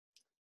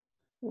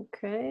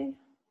Okay,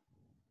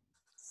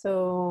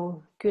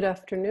 so good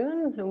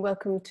afternoon and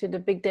welcome to the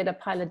Big Data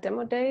Pilot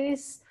Demo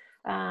Days.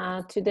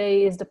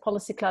 Today is the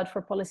Policy Cloud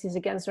for Policies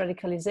Against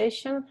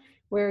Radicalization.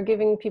 We're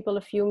giving people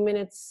a few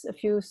minutes, a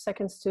few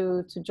seconds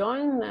to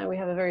join. We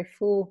have a very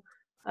full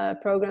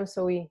program,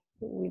 so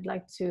we'd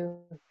like to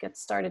get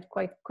started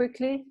quite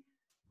quickly.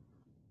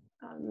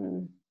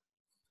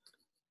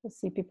 Let's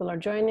see, people are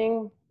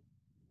joining.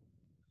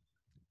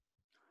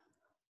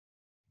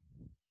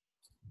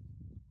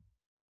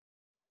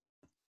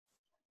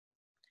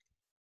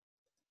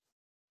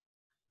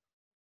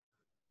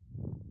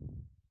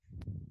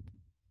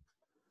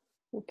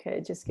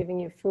 Okay, just giving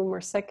you a few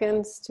more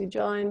seconds to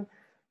join,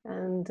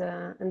 and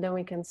then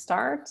we can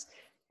start.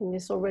 And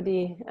it's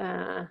already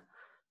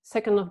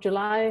 2nd of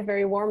July,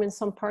 very warm in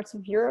some parts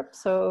of Europe,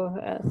 so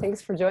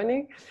thanks for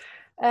joining.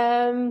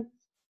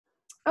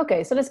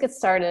 Okay, so let's get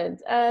started.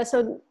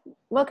 So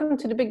welcome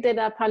to the Big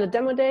Data Pilot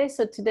Demo Day.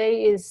 So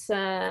today is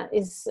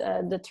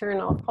the turn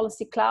of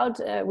Policy Cloud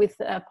with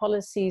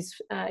policies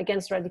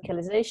against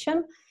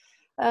radicalization.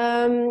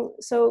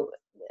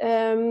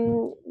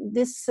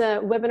 This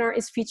webinar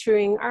is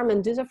featuring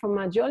Armen Duza from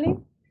Majoli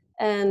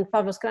and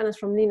Pavlos Kranas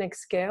from Linux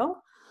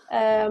Scale.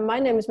 My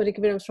name is Marika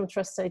Willems from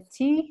Trust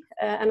IT,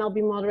 and I'll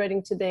be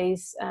moderating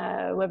today's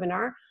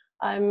webinar.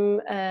 I'm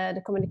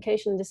the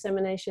communication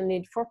dissemination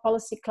lead for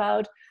Policy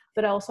Cloud,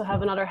 but I also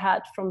have another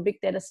hat from Big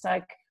Data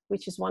Stack,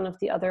 which is one of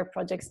the other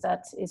projects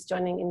that is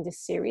joining in this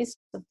series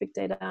of Big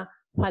Data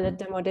Pilot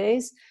Demo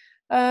Days.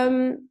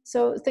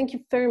 So thank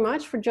you very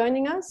much for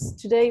joining us.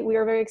 Today, we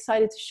are very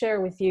excited to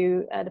share with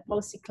you the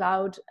Policy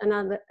Cloud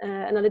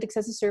Analytics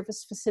as a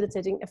Service,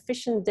 facilitating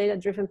efficient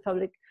data-driven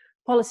public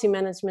policy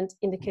management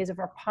in the case of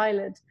our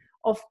pilot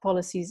of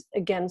policies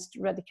against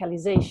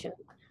radicalization.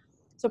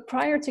 So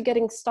prior to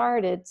getting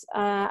started,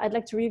 I'd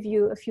like to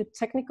review a few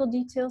technical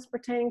details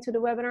pertaining to the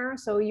webinar.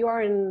 So you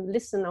are in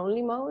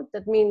listen-only mode.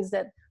 That means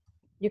that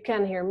you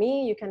can hear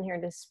me, you can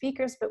hear the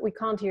speakers, but we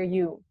can't hear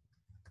you.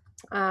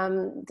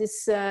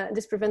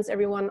 This prevents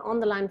everyone on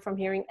the line from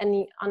hearing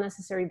any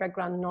unnecessary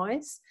background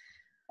noise.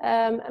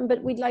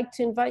 But we'd like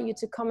to invite you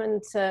to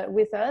comment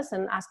with us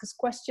and ask us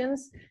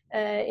questions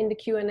in the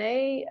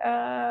Q&A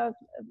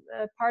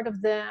part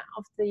of the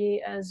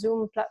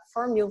Zoom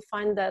platform. You'll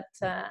find that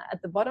at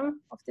the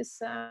bottom of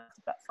this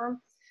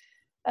platform.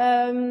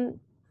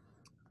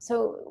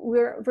 So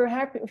we're very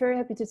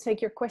happy to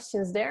take your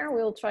questions there.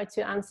 We'll try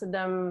to answer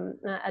them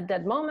at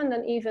that moment,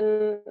 and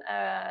even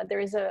there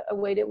is a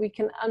way that we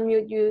can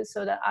unmute you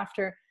so that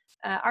after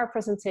our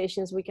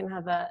presentations we can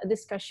have a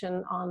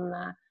discussion on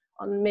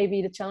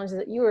maybe the challenges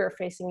that you are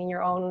facing in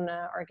your own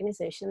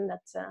organization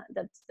that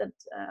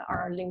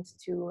are linked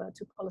to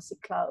Policy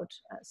Cloud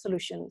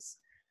solutions.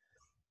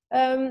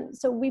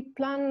 So we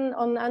plan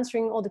on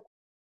answering all the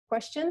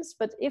questions,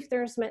 but if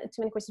there's too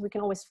many questions, we can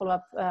always follow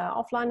up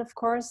offline, of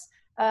course.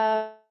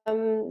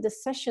 The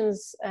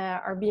sessions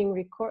are being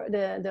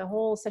recorded, the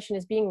whole session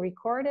is being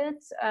recorded,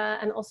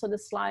 and also the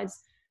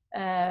slides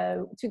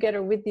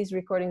together with these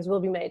recordings will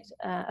be made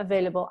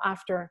available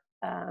after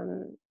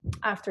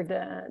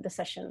the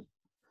session.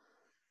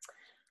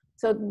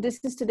 So this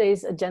is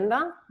today's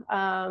agenda.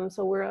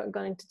 So we're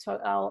going to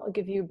talk, I'll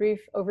give you a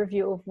brief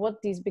overview of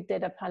what these Big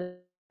Data Pilot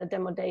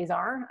Demo Days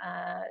are.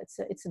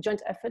 It's a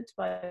joint effort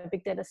by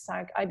Big Data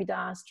Stack,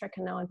 IBDAS,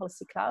 TrackNL, and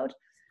Policy Cloud.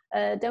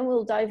 Then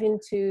we'll dive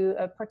into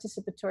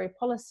participatory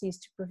policies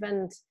to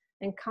prevent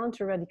and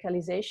counter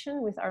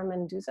radicalization with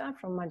Armen Duza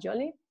from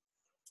Majoli.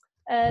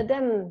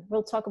 Then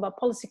we'll talk about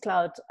Policy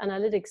Cloud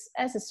Analytics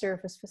as a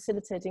Service,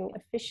 facilitating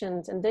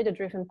efficient and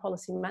data-driven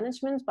policy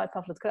management by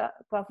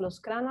Pavlos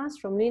Kranas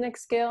from Linux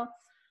Scale.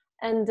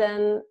 And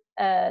then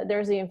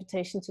there's the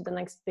invitation to the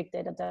next Big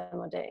Data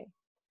Demo Day.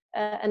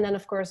 And then,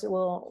 of course,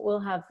 we'll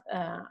have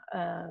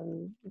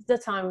the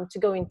time to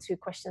go into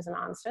questions and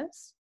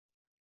answers.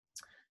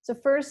 So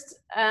first,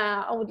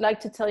 I would like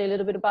to tell you a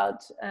little bit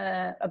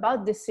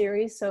about this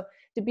series. So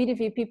the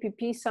BDV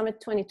PPP Summit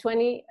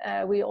 2020,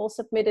 we all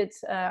submitted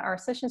our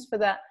sessions for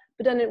that,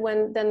 but then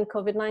then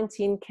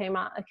COVID-19 came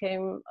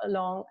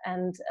along,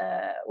 and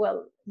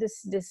well,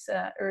 this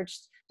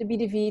urged the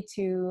BDV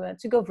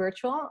to go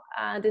virtual.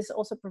 This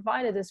also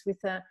provided us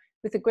with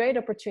a great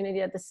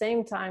opportunity at the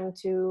same time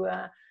to,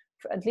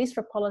 at least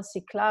for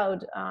Policy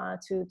Cloud,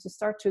 to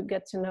start to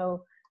get to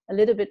know a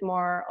little bit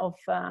more of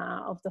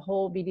the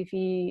whole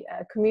BDV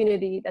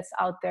community that's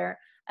out there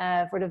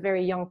for the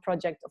very young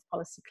project of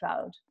Policy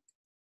Cloud.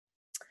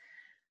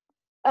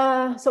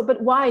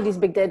 But why these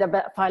Big Data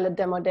Pilot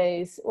Demo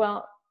Days?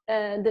 Well,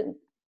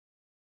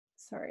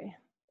 sorry,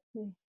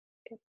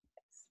 get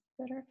this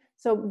better.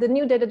 So the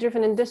new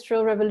data-driven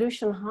industrial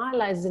revolution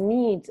highlights the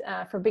need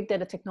for big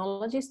data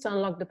technologies to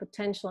unlock the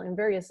potential in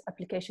various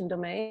application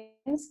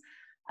domains.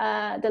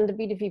 Then the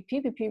BDV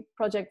PPP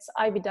projects,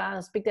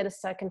 IBDAS, Big Data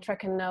Stack, and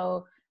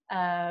TrackNL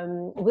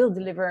will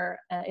deliver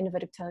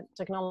innovative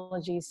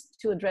technologies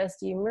to address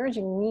the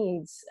emerging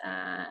needs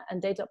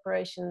and data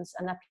operations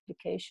and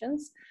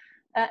applications.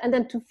 And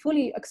then to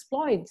fully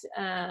exploit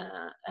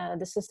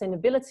the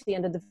sustainability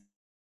and the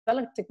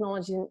developed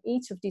technology in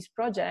each of these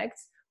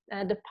projects,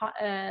 the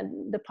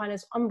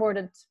pilots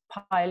onboarded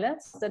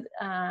pilots that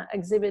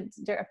exhibit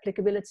their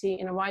applicability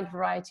in a wide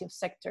variety of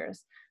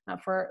sectors.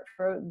 For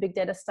big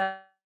data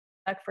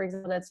stack, for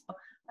example,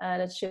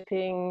 that's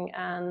shipping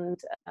and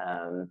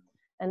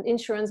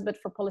insurance, but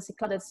for policy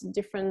cloud, it's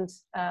different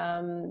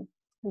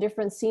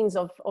different scenes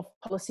of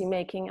policy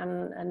making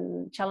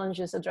and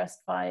challenges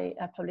addressed by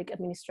public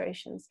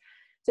administrations.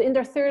 So in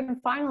their third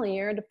and final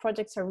year, the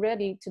projects are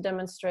ready to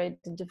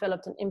demonstrate the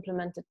developed and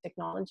implemented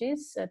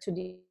technologies to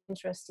the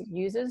interested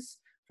users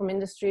from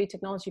industry,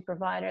 technology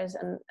providers,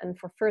 and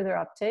for further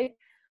uptake.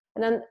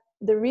 And then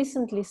the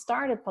recently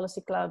started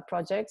Policy Cloud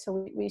project,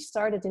 so we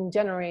started in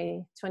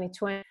January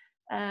 2020,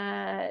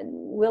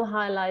 will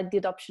highlight the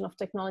adoption of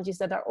technologies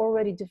that are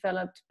already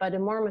developed by the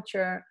more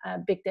mature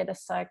Big Data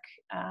Stack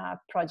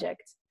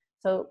project.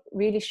 So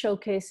really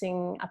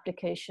showcasing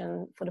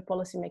application for the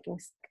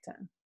policymaking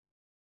sector.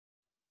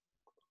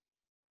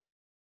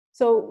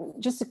 So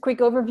just a quick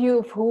overview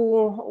of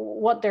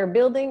what they're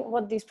building,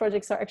 what these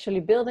projects are actually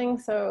building.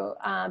 So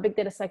Big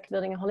Data Stack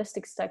building a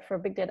holistic stack for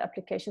big data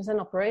applications and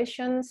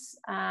operations.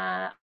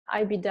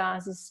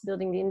 IBDAS is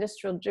building the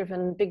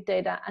industrial-driven big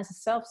data as a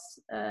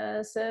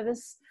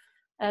self-service.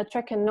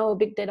 Track and Know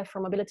big data for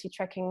mobility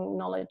tracking,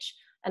 knowledge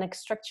and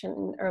extraction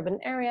in urban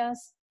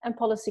areas. And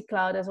Policy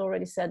Cloud, as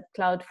already said,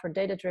 cloud for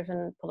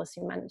data-driven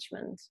policy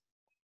management.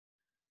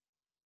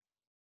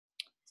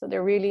 So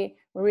they're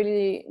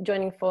really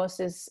joining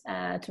forces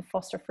to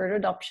foster further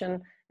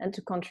adoption and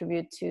to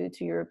contribute to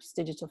Europe's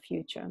digital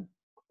future.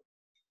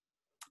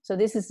 So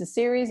this is the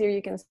series. Here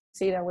you can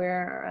see that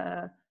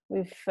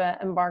we've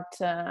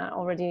embarked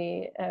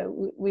already.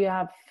 We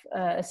have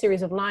a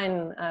series of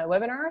 9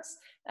 webinars.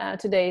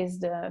 Today is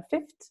the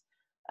 5th.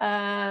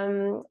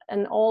 And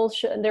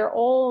they're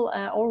all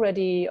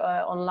already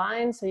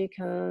online, so you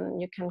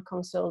can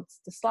consult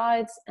the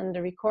slides and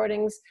the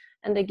recordings,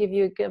 and they give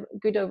you a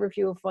good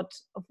overview of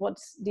what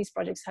these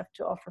projects have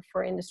to offer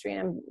for industry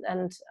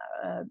and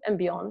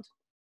beyond.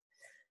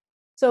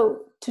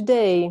 So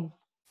today,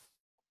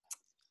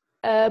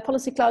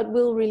 Policy Cloud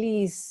will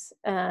release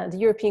the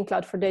European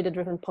Cloud for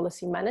Data-Driven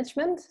Policy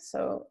Management.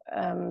 So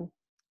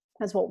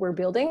that's what we're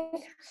building.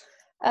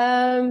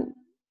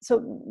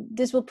 So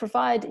this will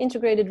provide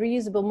integrated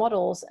reusable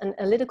models and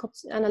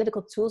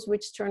analytical tools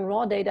which turn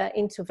raw data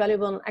into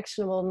valuable and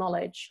actionable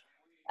knowledge.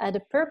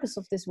 The purpose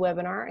of this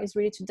webinar is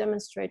really to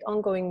demonstrate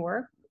ongoing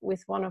work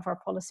with one of our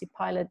policy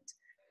pilot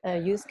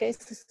use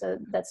cases,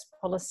 that's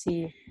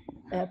policies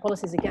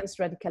against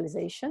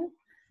radicalization.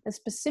 And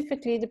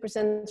specifically, the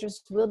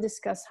presenters will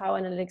discuss how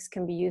analytics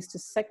can be used to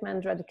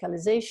segment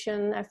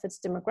radicalization efforts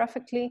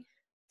demographically,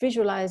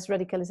 visualize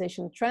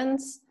radicalization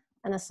trends,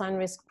 and assign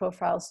risk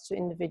profiles to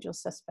individual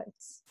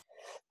suspects.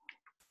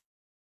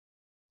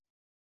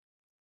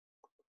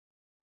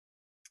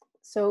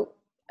 So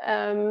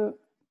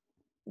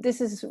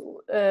this is,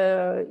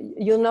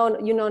 you know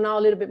now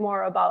a little bit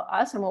more about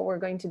us and what we're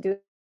going to do,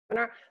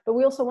 but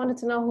we also wanted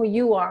to know who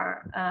you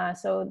are.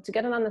 So to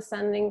get an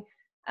understanding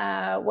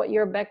what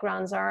your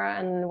backgrounds are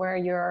and where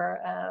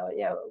you're,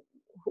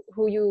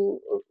 who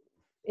you,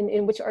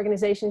 in which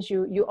organizations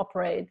you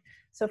operate.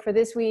 So for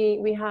this,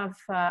 we have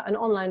an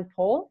online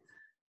poll.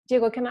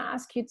 Diego, can I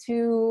ask you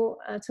to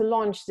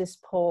launch this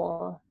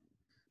poll?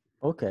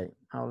 Okay,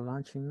 I'll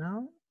launch it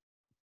now.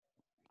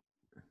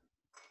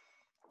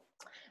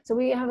 So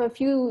we have a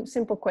few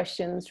simple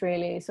questions,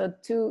 really. So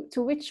to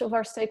which of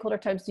our stakeholder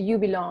types do you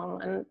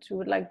belong? And we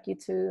would like you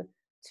to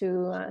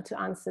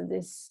answer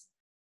this.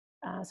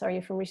 So are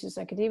you from research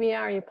academia?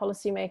 Are you a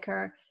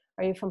policymaker?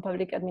 Are you from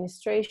public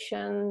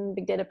administration,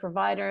 big data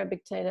provider,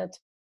 big data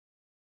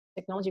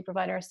technology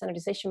provider,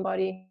 standardization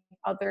body,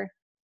 other?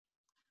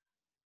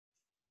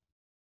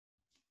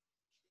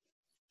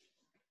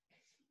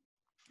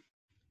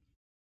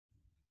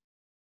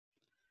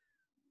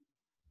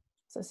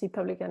 So I see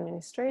public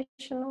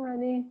administration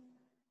already.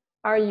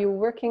 Are you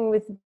working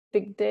with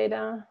big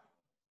data?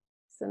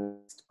 That's the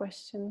next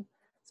question.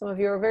 Some of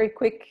you are very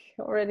quick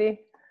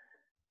already.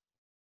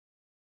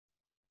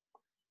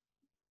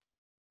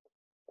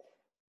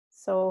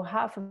 So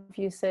half of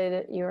you say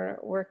that you're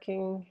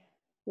working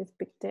with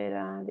big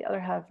data, the other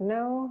half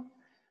no.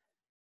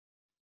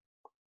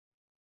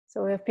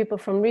 So we have people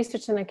from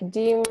research and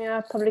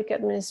academia, public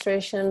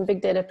administration,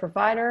 big data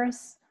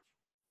providers.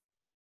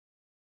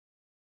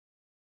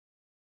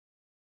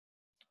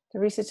 The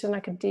research and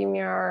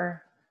academia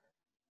are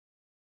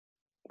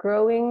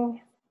growing.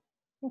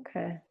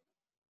 Okay.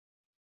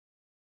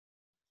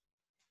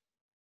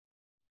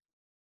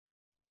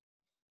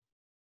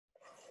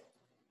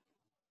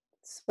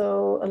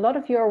 So a lot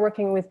of you are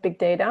working with big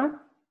data.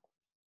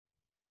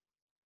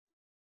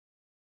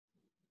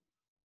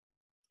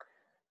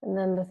 And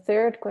then the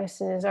third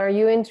question is, are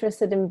you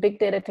interested in big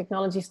data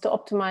technologies to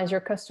optimize your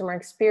customer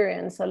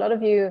experience? A lot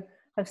of you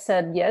have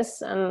said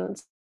yes,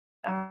 and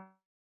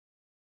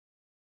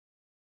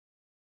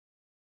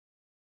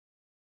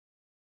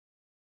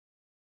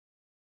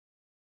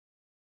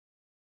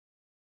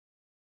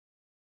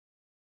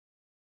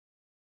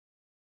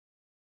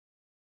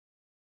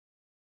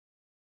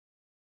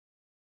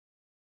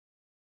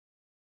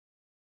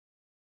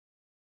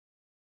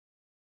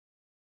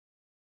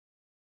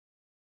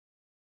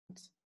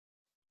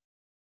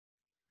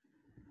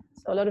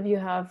So a lot of you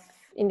have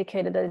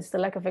indicated that it's the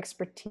lack of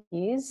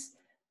expertise.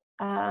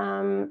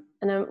 And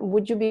then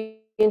would you be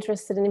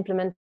interested in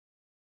implementing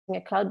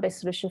a cloud-based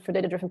solution for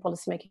data-driven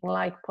policymaking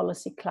like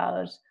Policy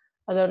Cloud?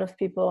 A lot of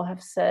people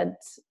have said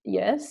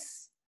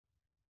yes.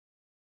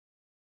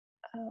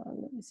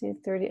 Let me see,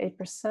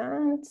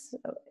 38%,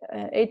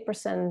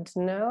 8%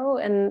 no,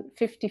 and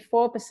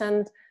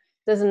 54%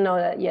 doesn't know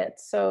that yet.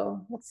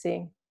 So let's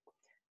see.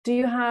 Do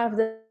you have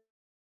the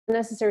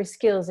necessary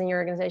skills in your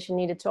organization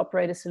needed to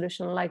operate a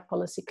solution like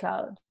Policy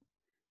Cloud?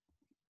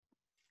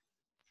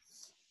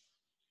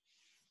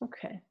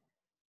 Okay,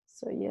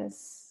 so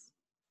yes,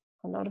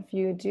 a lot of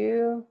you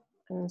do,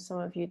 and some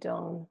of you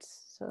don't.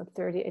 So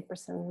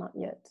 38% not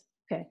yet.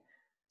 Okay.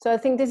 So I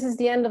think this is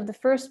the end of the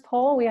first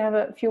poll. We have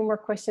a few more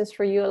questions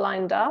for you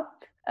lined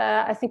up.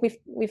 I think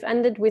we've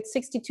ended with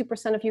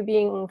 62% of you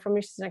being from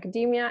research and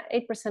academia,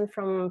 8%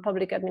 from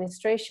public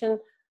administration,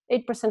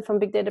 8% from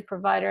big data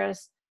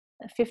providers,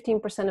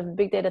 15% of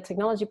big data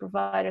technology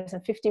providers,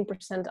 and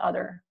 15%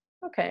 other.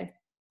 Okay,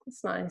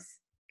 that's nice.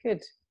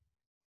 Good.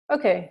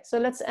 Okay, so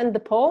let's end the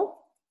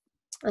poll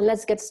and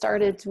let's get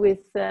started with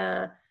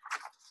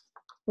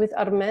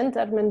Armand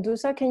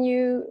Douza. Can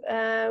you,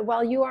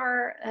 while you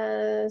are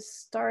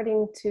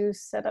starting to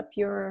set up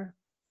your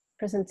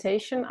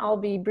presentation, I'll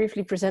be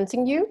briefly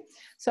presenting you.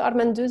 So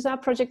Armand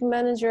Douza, Project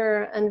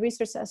Manager and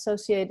Research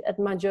Associate at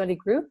Majoli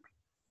Group,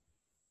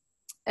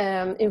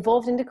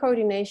 involved in the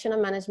coordination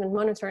and management,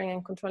 monitoring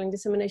and controlling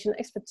dissemination and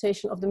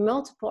exploitation of the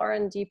multiple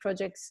R&D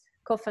projects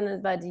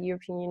co-funded by the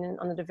European Union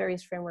under the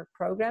various framework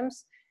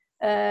programs.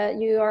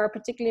 You are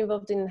particularly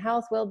involved in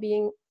health,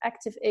 well-being,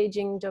 active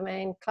aging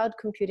domain, cloud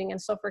computing and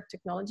software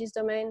technologies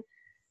domain,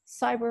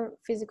 cyber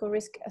physical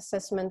risk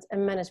assessment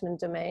and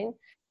management domain.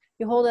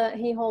 He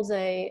holds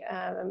a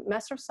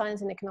Master of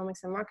Science in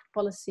Economics and Market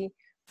Policy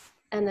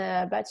and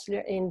a Bachelor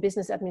in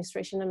Business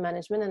Administration and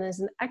Management, and is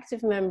an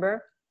active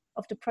member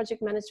of the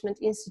Project Management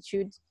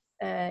Institute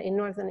in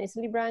Northern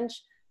Italy branch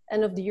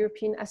and of the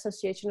European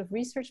Association of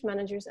Research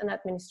Managers and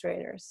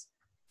Administrators.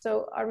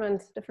 So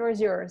Armand, the floor is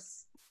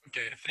yours.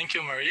 Okay, thank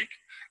you, Marique.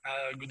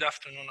 Good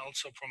afternoon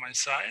also from my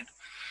side.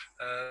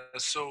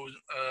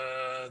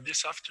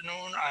 This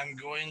afternoon, I'm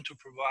going to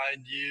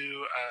provide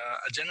you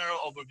a general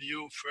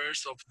overview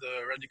first of the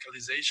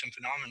radicalization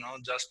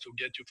phenomenon, just to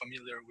get you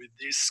familiar with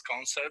these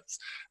concepts,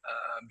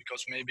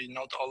 because maybe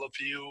not all of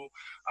you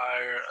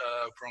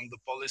are from the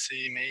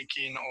policy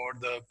making or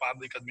the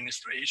public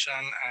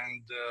administration.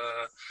 And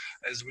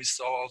as we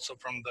saw also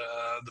from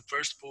the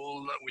first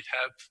poll, we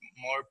have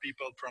more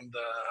people from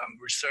the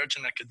research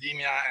and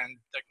academia and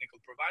technical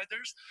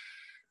providers.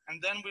 And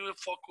then we will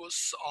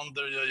focus on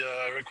the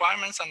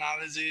requirements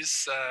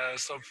analysis,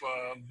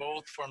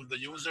 both from the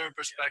user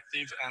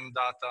perspective and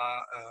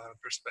data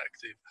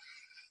perspective.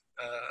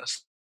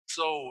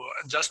 So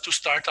just to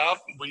start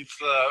up with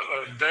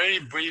a very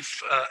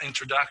brief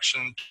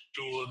introduction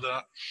to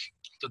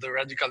the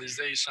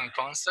radicalization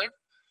concept.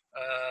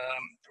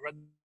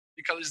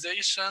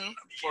 Radicalization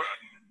for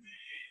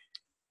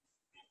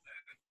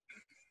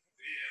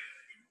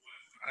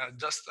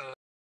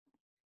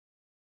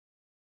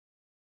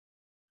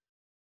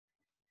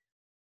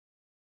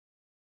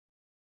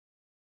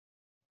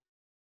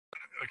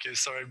okay,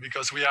 sorry,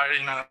 because we are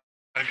in a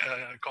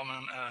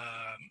common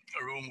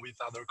room with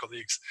other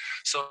colleagues.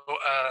 So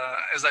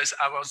as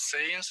I was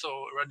saying, so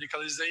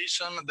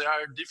radicalization, there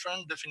are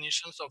different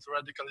definitions of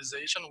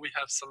radicalization. We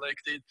have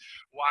selected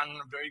one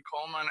very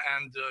common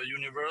and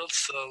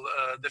universal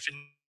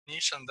definition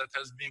that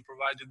has been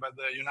provided by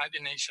the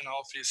United Nations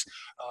Office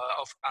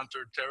of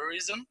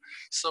Counterterrorism.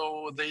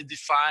 So they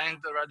defined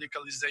the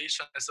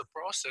radicalization as a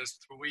process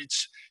through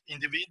which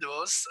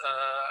individuals,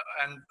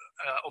 and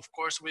of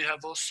course we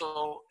have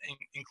also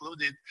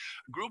included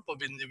a group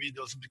of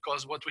individuals,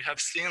 because what we have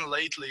seen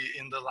lately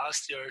in the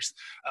last years,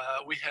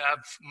 we have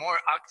more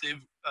active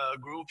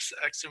groups,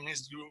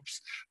 extremist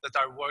groups that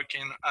are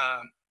working,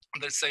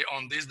 let's say,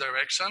 on this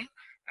direction.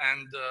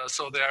 And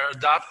so they are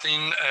adopting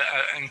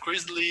an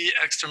increasingly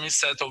extremist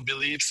set of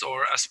beliefs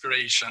or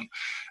aspiration.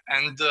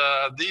 And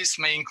these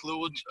may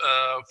include,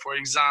 for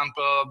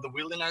example, the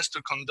willingness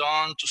to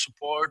condone, to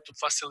support, to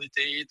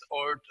facilitate,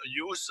 or to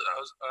use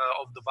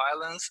of the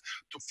violence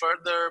to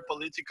further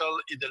political,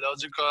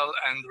 ideological,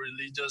 and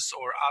religious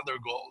or other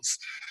goals.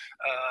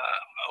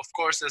 Of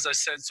course, as I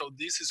said, so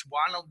this is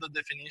one of the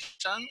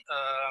definitions.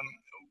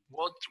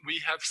 What we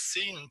have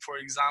seen, for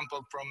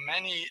example, from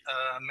many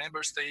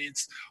member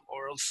states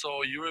or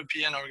also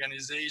European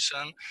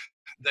organizations,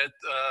 that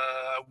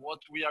what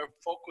we are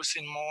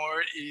focusing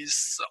more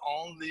is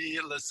only,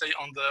 let's say,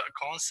 on the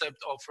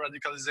concept of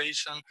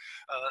radicalization,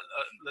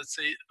 let's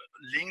say,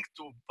 linked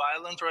to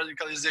violent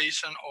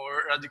radicalization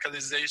or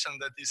radicalization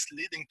that is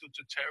leading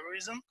to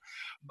terrorism.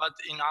 But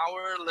in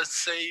our, let's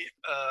say,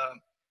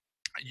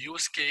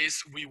 use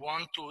case, we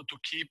want to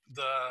keep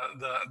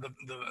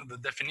the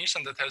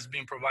definition that has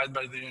been provided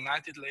by the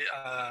United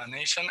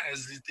Nations,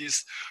 as it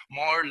is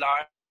more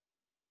large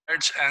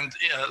and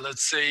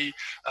let's say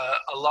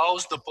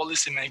allows the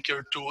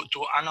policymaker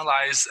to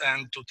analyze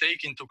and to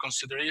take into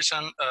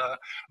consideration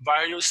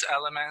various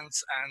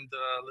elements and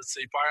let's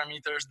say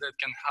parameters that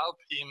can help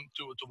him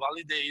to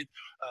validate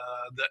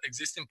the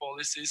existing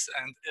policies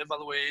and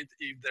evaluate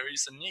if there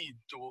is a need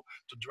to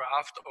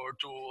draft or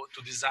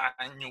to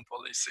design new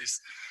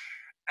policies.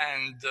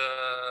 And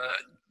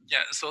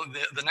yeah, so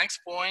the next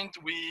point,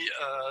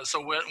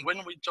 so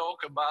when we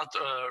talk about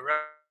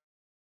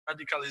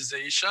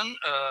radicalization,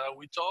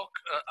 we talk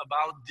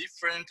about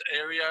different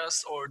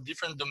areas or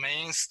different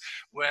domains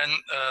when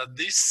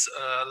this,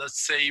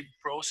 let's say,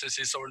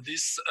 processes or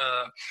this,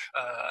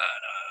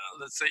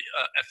 let's say,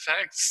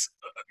 effects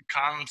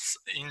comes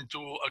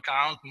into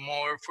account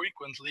more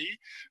frequently,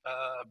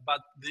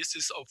 but this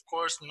is of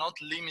course not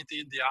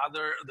limited the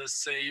other,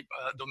 let's say,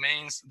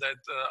 domains that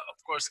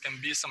of course can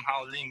be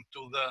somehow linked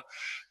to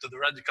the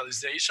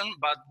radicalization,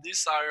 but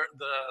these are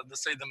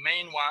let's say, the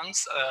main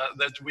ones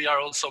that we are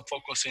also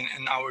focusing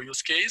in our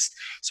use case.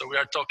 So we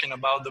are talking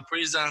about the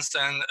prisons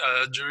and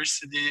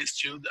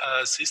jurisdiction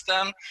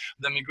system,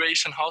 the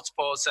migration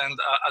hotspots and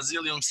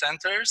asylum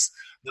centers,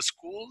 the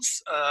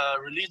schools,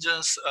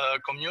 religious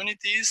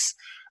communities,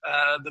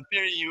 the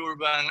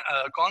peri-urban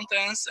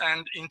contents,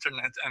 and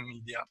internet and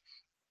media.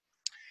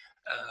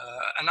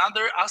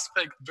 Another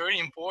aspect very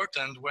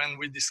important when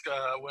we discuss,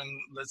 when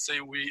let's say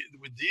we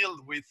deal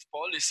with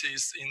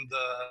policies in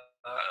the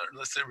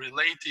let's say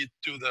related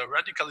to the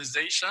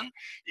radicalization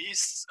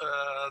is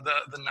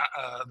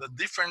the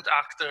different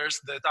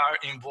actors that are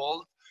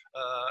involved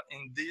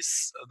in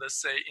this,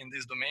 let's say, in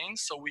this domain.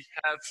 So we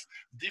have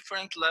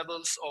different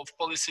levels of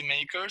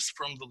policymakers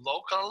from the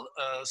local.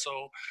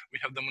 So we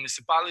have the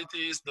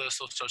municipalities, the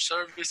social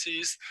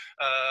services,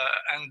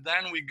 and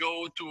then we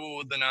go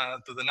to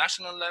the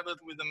national level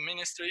with the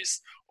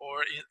ministries,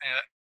 or in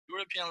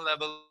European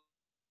level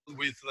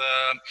with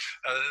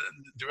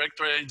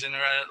Directorate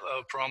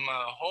General from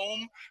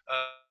Home,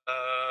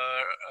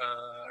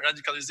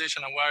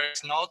 Radicalization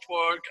Awareness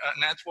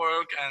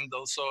Network, and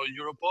also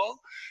Europol.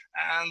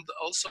 And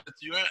also at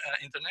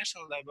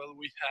international level,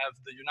 we have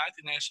the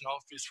United Nations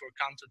Office for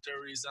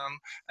Counterterrorism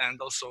and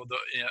also the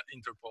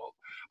Interpol.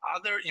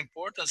 Other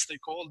important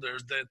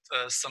stakeholders that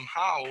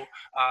somehow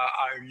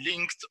are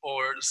linked,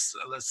 or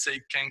let's say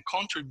can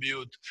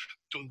contribute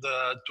to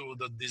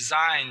the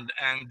design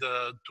and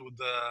to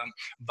the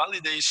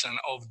validation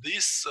of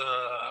these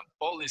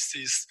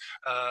policies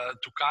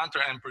to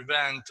counter and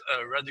prevent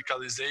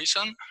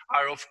radicalization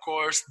are, of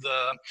course,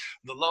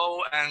 the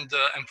law and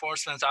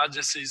enforcement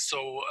agencies,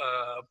 so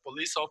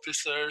police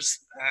officers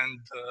and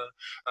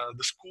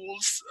the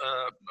schools,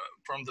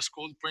 from the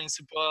school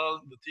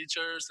principal, the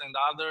teachers, and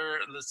other,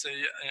 let's say,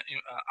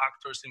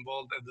 actors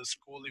involved at the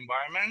school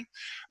environment,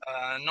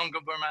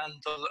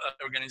 non-governmental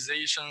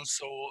organizations,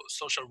 so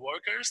social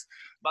workers,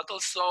 but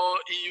also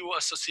EU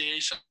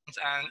associations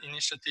and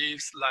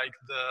initiatives like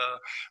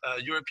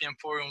the European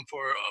Forum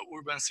for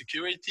Urban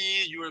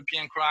Security,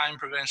 European Crime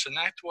Prevention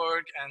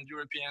Network, and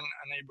European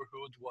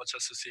Neighborhood Watch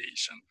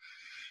Association.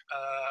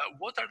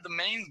 What are the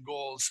main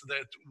goals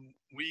that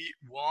we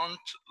want,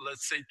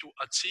 let's say, to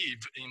achieve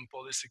in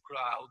policy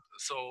cloud?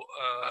 So,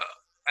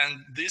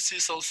 and this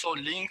is also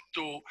linked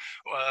to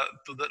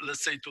the,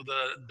 let's say, to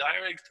the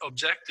direct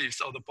objectives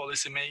of the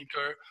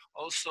policymaker,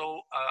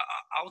 also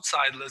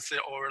outside, let's say,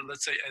 or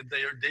let's say at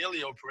their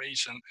daily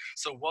operation.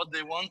 So what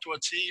they want to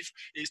achieve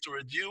is to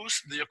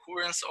reduce the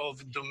occurrence of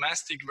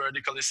domestic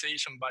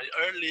radicalization by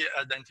early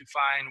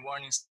identifying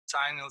warning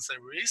signals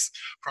and risks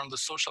from the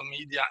social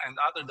media and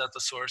other data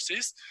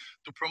sources,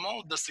 to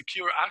promote the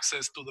secure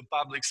access to the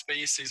public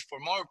spaces for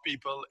more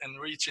people,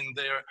 enriching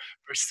their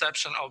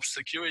perception of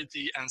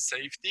security and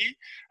safety,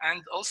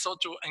 and also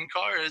to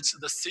encourage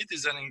the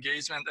citizen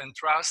engagement and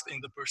trust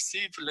in the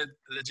perceived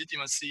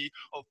legitimacy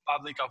of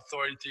public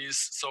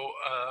authorities. So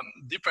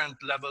different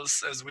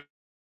levels, as we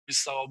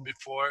saw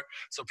before,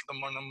 so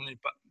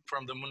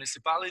from the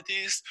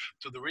municipalities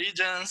to the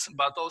regions,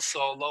 but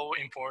also law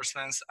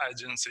enforcement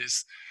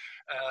agencies.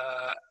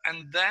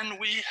 And then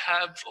we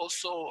have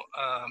also,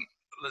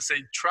 let's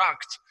say,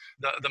 tracked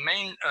the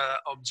main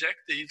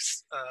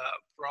objectives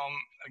from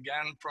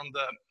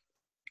the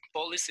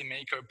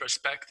policymaker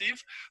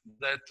perspective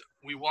that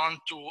we want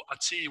to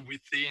achieve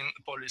within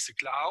Policy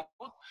Cloud.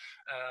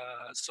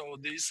 So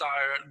these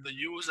are the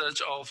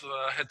usage of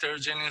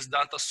heterogeneous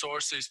data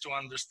sources to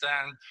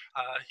understand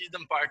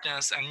hidden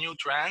patterns and new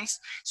trends.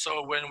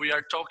 So when we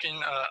are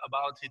talking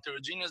about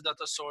heterogeneous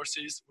data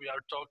sources, we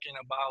are talking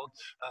about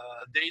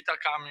data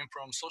coming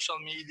from social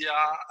media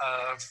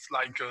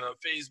like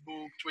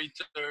Facebook,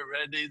 Twitter,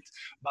 Reddit,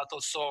 but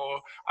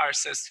also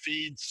RSS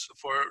feeds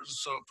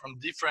from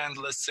different,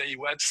 let's say,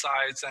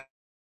 websites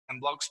and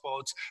blog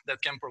spots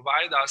that can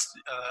provide us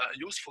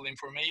useful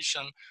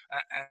information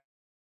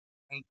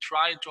and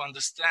try to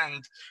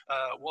understand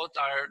what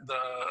are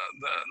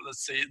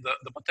let's say,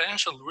 the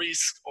potential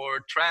risks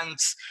or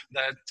trends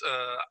that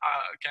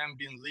can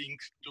be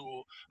linked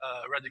to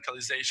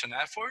radicalization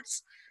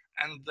efforts.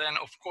 and then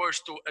of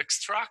course to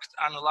extract,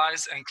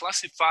 analyze, and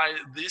classify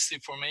this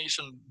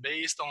information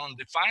based on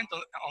defined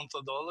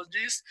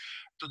ontologies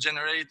to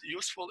generate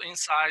useful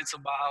insights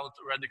about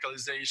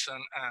radicalization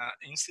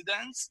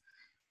incidents,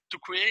 to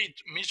create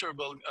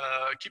measurable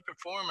key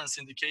performance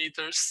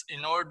indicators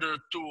in order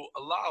to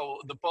allow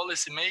the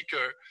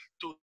policymaker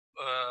to,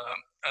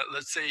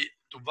 let's say,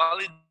 to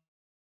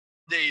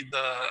validate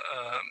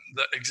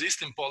the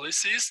existing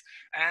policies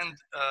and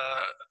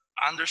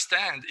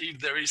understand if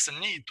there is a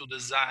need to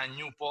design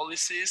new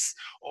policies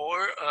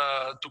or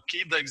to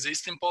keep the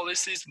existing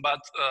policies, but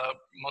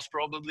most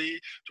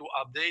probably to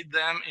update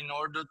them in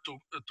order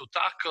to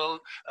tackle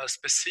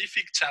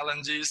specific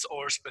challenges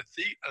or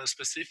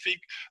specific,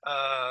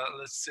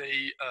 let's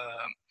say,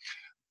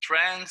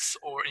 trends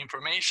or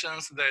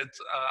informations that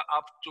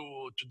up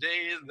to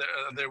today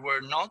there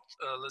were not,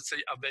 let's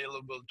say,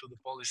 available to the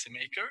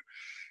policymaker.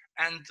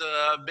 And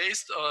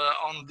based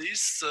on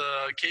these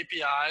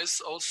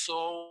KPIs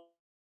also,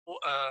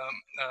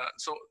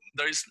 so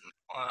there is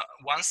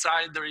one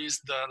side, there is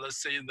the,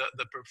 let's say,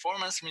 the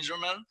performance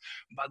measurement,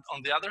 but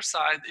on the other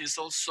side is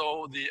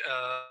also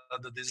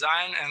the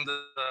design and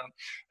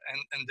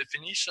and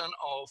definition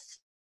of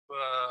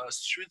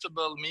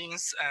suitable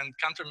means and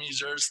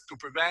countermeasures to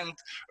prevent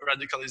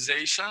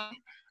radicalization.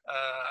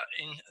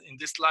 In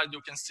this slide,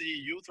 you can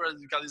see youth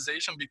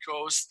radicalization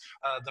because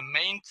the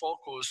main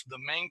focus, the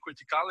main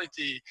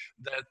criticality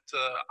that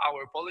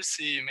our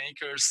policy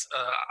makers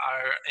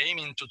are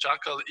aiming to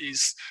tackle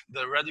is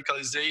the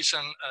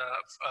radicalization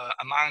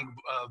among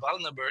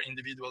vulnerable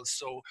individuals.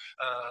 So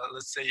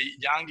let's say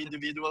young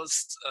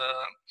individuals.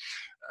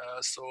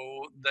 So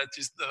that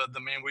is the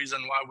main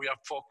reason why we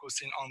are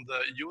focusing on the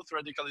youth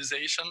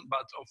radicalization.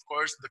 But of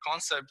course, the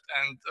concept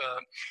and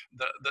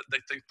the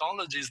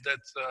technologies that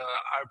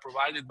are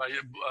provided by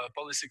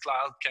Policy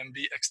Cloud can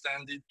be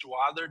extended to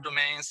other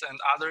domains and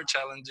other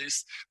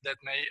challenges that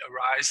may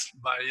arise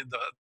by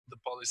the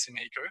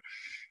policymaker.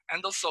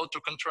 And also to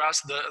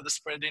contrast the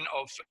spreading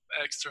of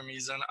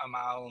extremism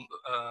among,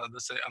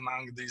 let's say,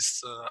 among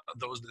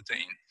those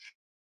detained.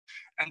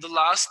 And the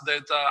last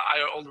that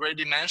I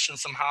already mentioned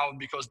somehow,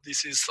 because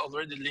this is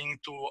already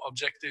linked to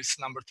objectives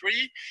number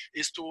 3,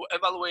 is to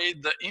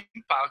evaluate the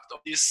impact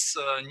of these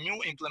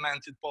new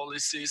implemented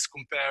policies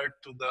compared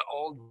to the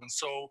old ones.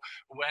 So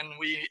when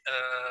we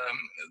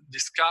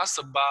discuss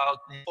about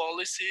new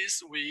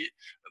policies,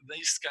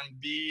 this can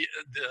be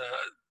the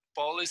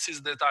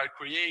policies that are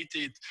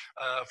created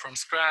from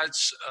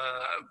scratch,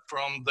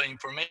 from the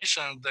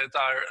information that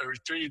are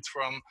retrieved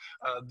from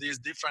these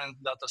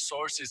different data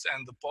sources,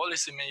 and the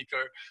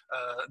policymaker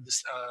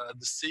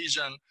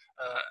decision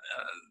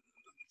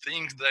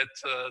think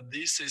that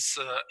this is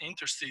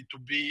interested to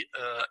be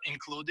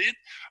included.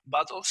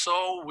 But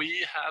also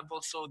we have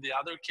also the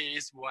other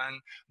case when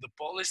the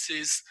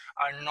policies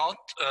are not,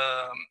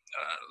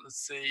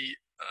 let's say,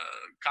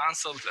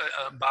 cancelled,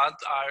 but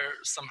are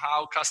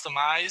somehow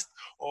customized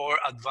or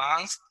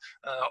advanced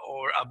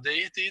or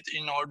updated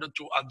in order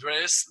to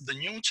address the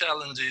new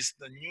challenges,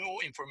 the new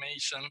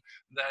information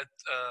that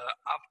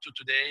up to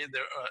today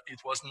it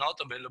was not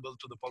available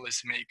to the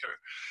policymaker.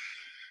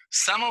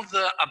 Some of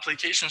the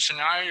application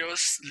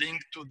scenarios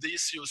linked to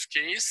this use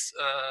case.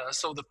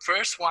 So the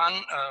first one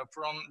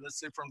from, let's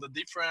say, from the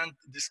different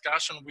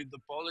discussion with the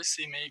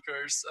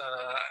policymakers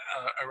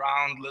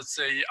around, let's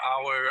say,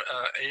 our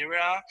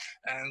area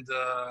and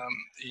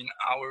in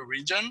our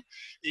region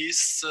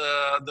is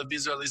the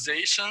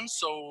visualization.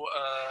 So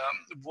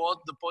what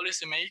the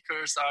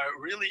policymakers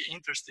are really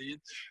interested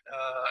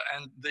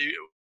and they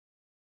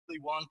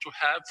want to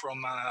have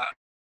from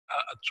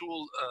a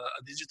tool,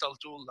 a digital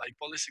tool like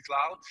Policy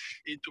Cloud,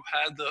 is to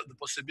have the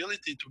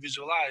possibility to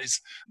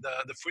visualize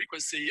the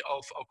frequency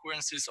of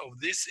occurrences of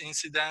these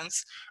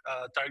incidents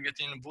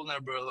targeting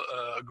vulnerable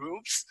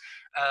groups.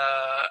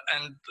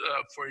 And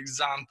for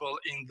example,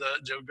 in the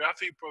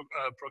geographic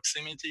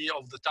proximity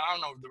of the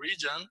town or the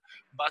region,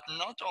 but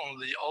not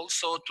only,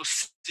 also to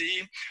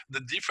see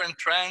the different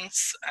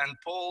trends and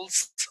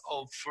poles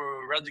of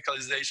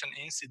radicalization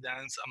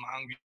incidents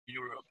among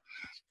Europe.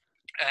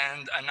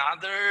 And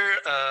another,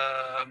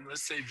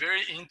 let's say, very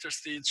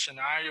interesting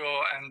scenario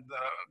and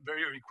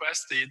very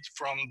requested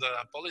from the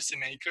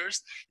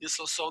policymakers is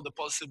also the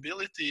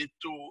possibility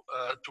to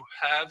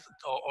have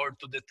or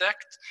to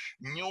detect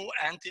new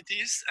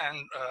entities. And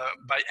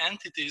by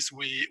entities,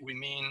 we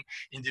mean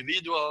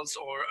individuals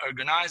or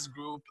organized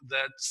group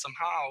that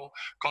somehow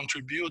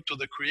contribute to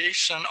the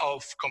creation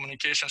of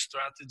communication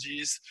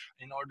strategies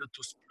in order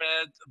to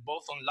spread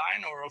both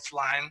online or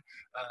offline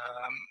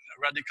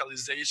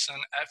radicalization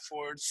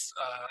efforts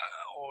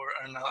or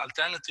an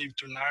alternative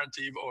to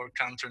narrative or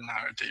counter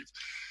narrative.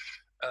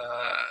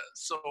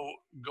 So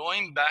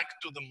going back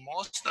to the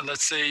most,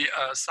 let's say,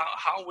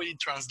 how we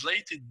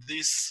translated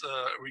these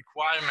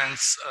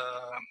requirements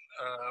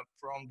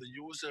from the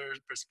user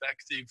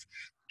perspective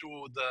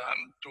to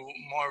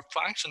more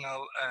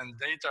functional and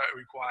data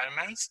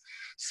requirements.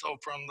 So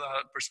from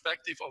the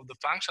perspective of the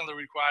functional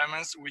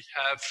requirements, we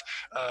have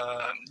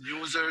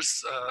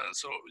users.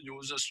 So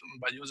users,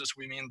 by users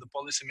we mean the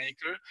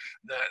policymaker.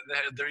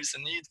 There is a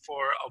need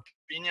for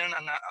opinion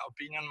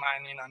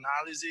mining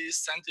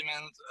analysis,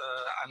 sentiment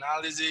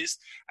analysis,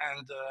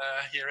 and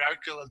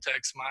hierarchical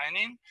text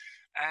mining.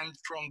 And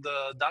from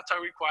the data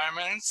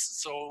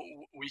requirements, so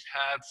we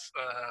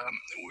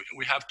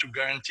have to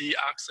guarantee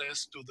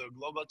access to the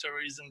global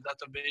terrorism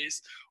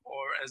database,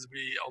 or as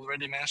we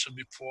already mentioned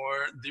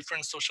before,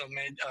 different social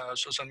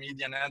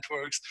media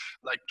networks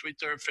like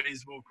Twitter,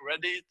 Facebook,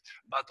 Reddit,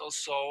 but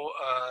also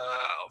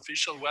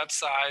official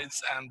websites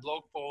and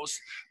blog posts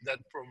that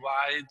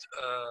provide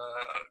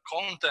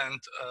content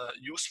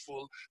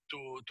useful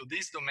to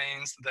these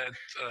domains that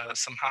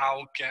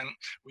somehow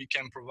we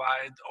can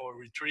provide or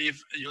retrieve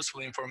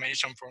useful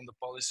information from the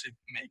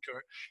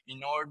policymaker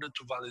in order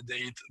to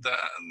validate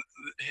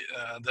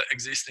the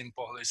existing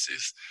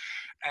policies.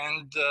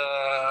 And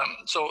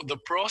so the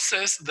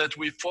process that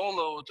we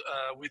followed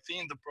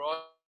within the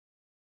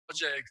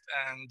project,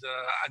 and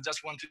I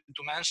just wanted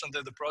to mention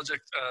that the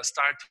project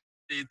started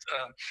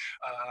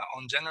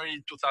on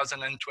January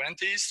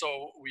 2020.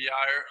 So we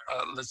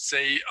are, let's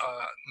say,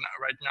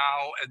 right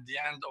now at the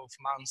end of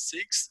month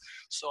 6.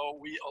 So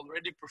we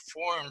already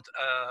performed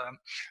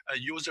a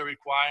user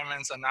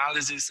requirements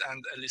analysis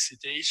and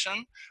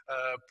elicitation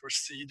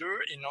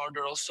procedure in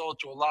order also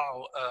to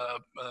allow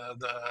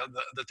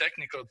the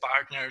technical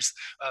partners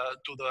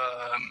to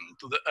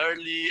the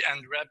early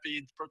and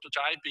rapid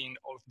prototyping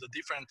of the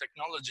different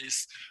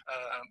technologies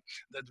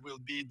that will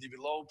be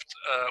developed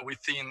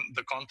within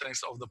the context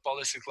of the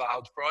Policy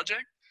Cloud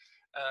project.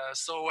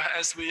 So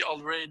as we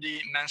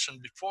already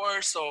mentioned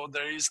before, so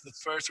there is the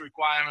first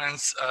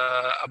requirements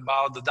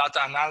about the data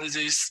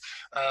analysis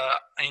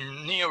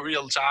in near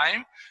real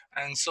time.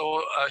 And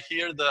so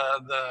here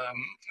the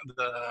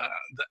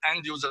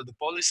end user, the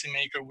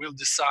policymaker, will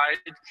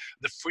decide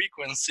the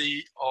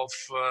frequency of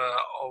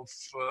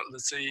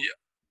let's say,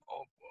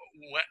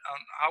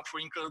 how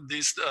frequent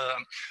this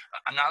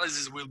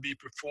analysis will be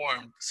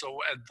performed. So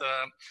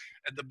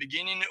at the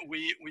beginning,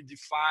 we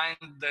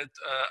defined that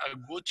a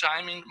good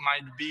timing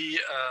might be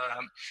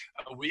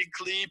a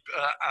weekly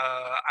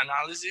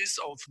analysis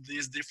of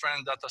these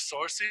different data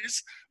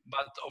sources.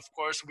 But of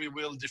course, we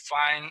will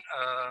define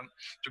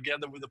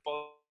together with the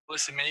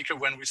policymaker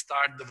when we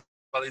start the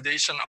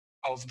validation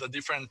of the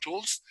different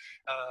tools.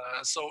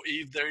 So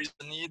if there is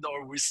a need,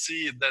 or we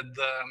see that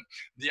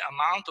the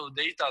amount of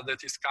data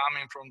that is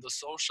coming from the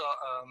social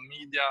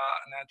media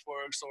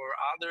networks or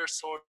other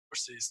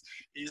sources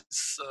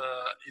is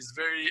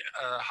very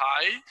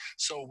high,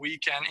 so we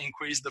can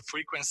increase the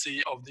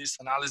frequency of this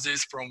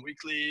analysis from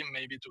weekly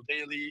maybe to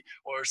daily,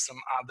 or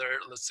some other,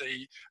 let's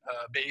say,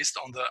 based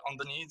on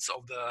the needs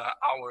of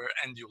our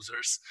end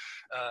users.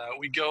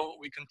 We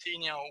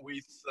continue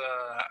with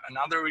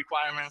another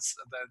requirements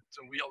that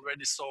we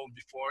already saw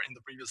before in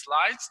the previous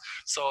slides.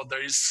 So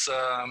there is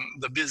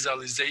the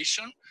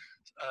visualization.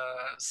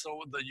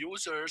 So the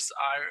users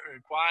are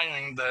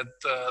requiring that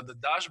the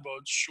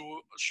dashboard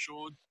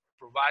should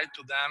provide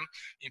to them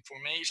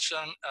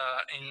information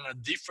in a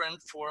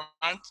different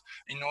format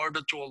in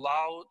order to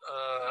allow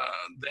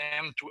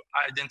them to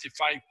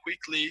identify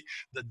quickly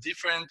the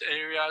different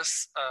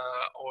areas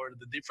or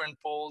the different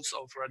poles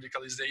of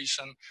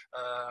radicalization,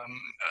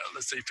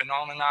 let's say,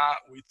 phenomena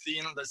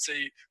within, let's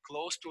say,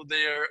 close to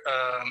their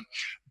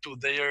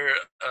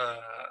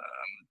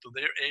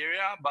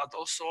area, but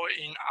also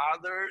in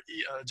other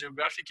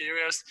geographic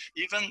areas,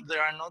 even they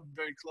are not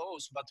very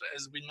close. But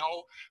as we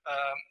know,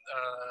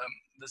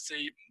 let's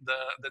say,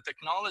 the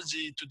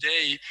technology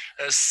today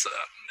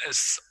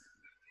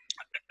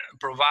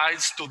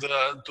provides to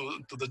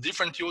the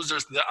different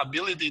users the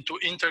ability to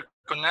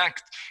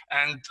interconnect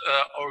and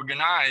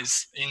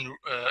organize in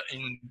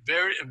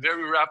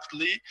very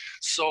rapidly.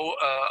 So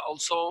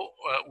also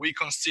we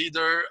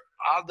consider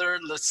other,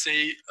 let's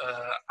say,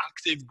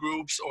 active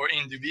groups or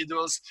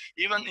individuals,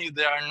 even if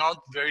they are not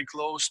very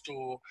close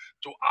to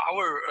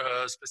our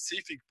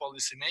specific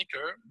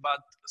policymaker,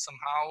 but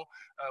somehow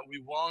we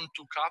want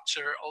to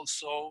capture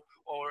also,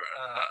 or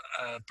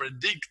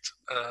predict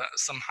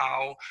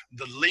somehow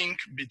the link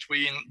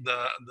between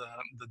the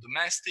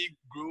domestic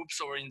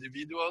groups or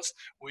individuals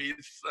with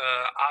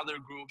other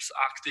groups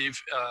active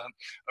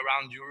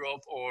around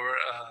Europe or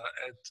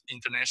at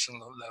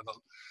international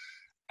level.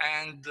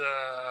 And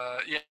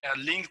yeah,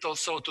 linked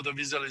also to the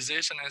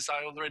visualization, as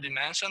I already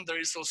mentioned, there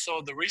is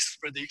also the risk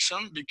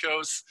prediction,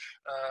 because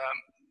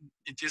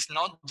it is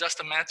not just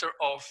a matter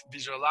of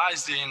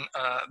visualizing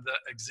the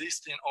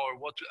existing, or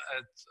what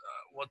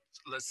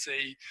let's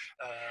say,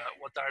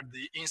 what are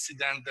the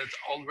incidents that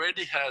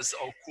already has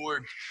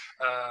occurred,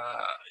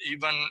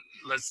 even,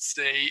 let's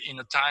say, in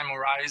a time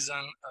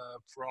horizon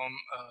from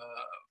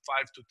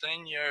 5 to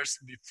 10 years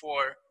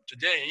before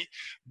today,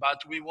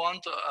 but we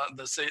want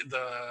the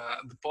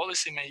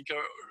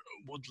policymaker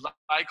would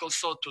like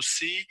also to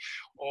see,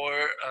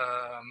 or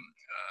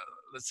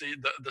let's say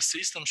the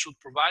system should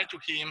provide to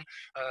him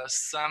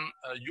some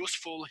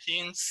useful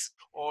hints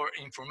or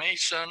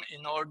information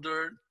in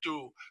order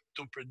to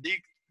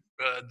predict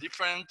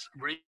different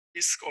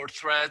risks or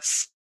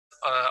threats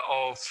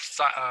of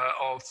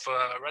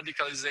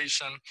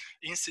radicalization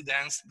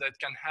incidents that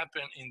can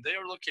happen in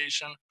their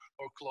location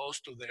or close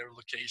to their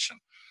location.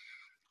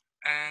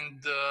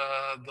 And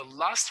the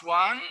last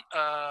one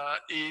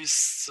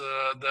is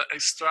the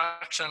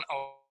extraction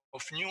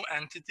of new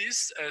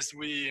entities, as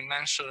we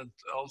mentioned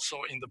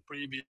also in the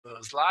previous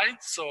slide.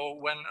 So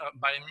when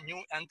by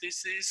new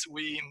entities,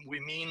 we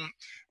mean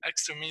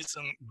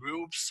extremism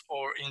groups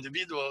or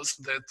individuals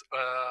that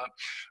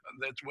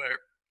that were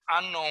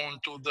unknown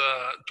to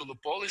the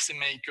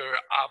policymaker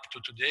up to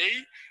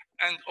today.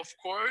 And of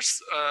course,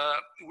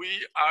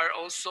 we are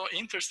also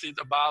interested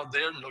about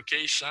their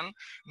location,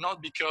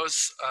 not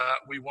because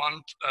we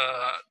want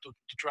to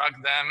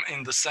track them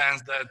in the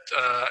sense that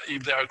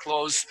if they are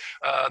close,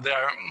 they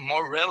are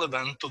more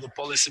relevant to the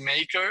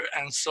policymaker,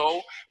 and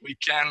so we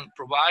can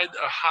provide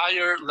a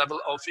higher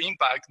level of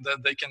impact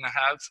that they can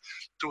have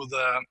to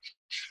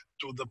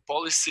the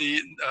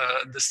policy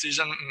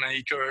decision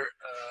maker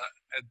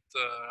at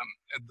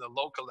the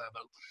local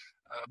level.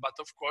 But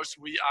of course,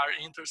 we are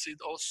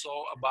interested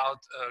also about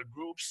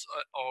groups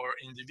or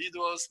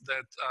individuals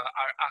that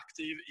are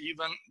active,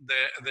 even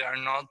they are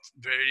not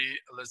very,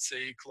 let's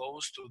say,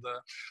 close to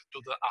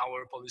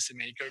our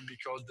policymaker,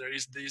 because there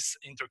is this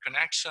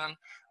interconnection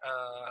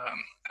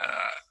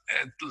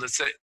at, let's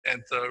say,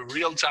 at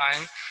real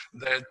time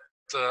that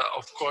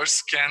of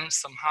course can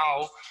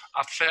somehow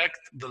affect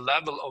the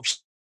level of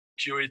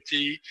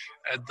security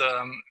at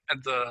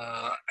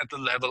the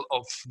level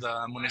of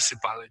the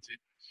municipality.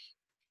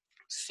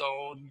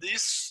 So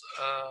this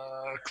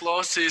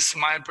closes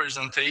my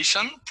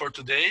presentation for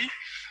today.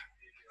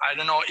 I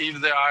don't know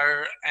if there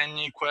are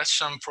any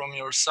questions from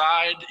your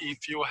side,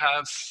 if you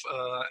have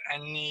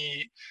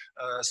any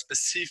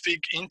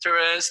specific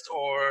interest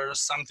or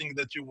something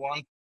that you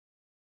wanted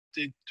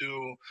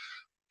to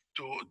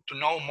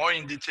know more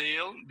in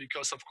detail,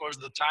 because of course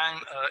the time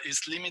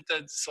is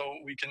limited, so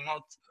we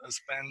cannot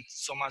spend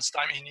so much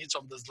time in each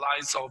of the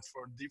slides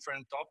for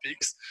different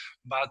topics,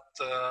 but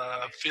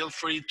feel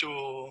free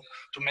to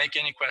make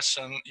any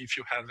question if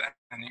you have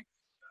any.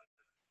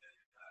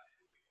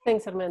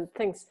 Thanks, Armand,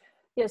 thanks.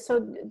 Yeah,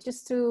 so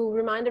just to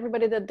remind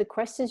everybody that the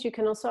questions, you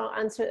can also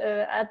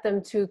answer, add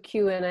them to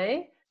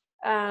Q&A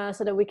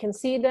so that we can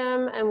see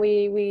them and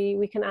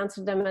we can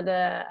answer them at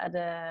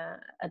the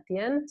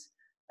end.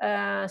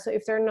 So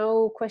if there are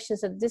no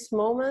questions at this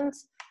moment,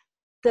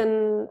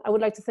 then I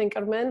would like to thank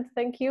Armand,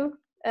 thank you.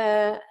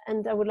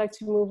 And I would like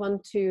to move on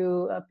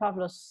to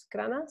Pavlos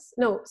Kranas.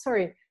 No,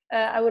 sorry,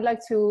 I would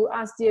like to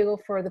ask Diego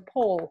for the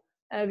poll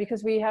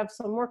because we have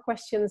some more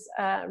questions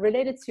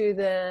related to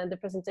the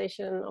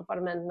presentation of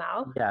Armand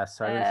now.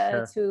 Yes, I will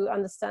share. To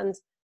understand,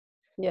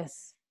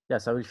 yes.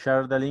 Yes, I will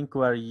share the link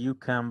where you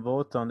can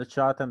vote on the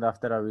chat, and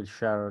after I will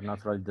share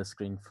naturally the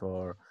screen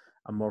for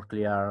a more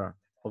clear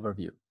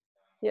overview.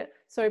 Yeah,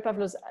 sorry,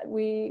 Pavlos,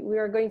 we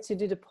are going to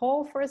do the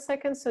poll for a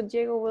second, so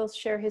Diego will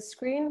share his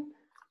screen.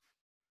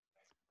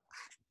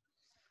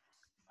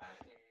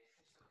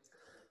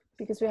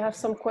 Because we have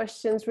some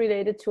questions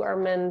related to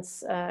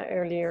Armand's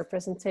earlier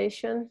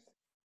presentation.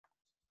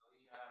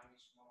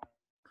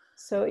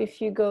 So if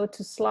you go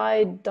to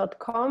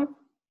slide.com.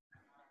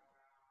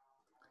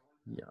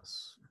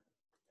 Yes.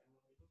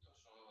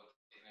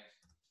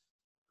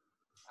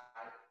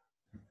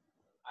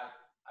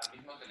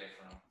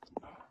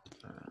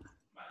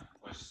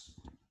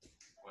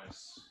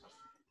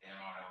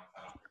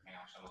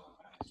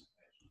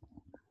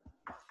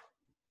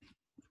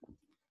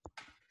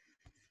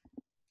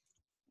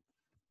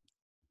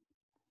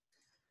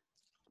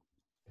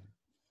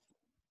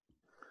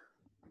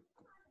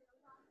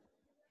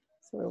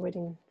 So we're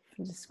waiting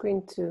for the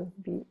screen to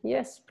be,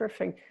 yes,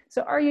 perfect.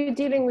 So are you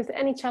dealing with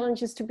any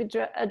challenges to be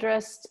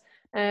addressed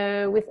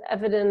with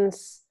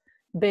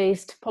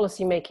evidence-based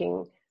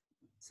policymaking?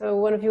 So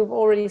one of you have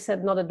already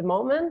said not at the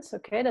moment.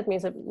 Okay, that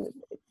means that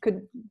it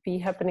could be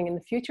happening in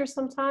the future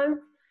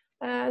sometime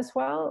as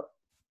well.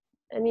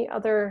 Any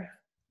other?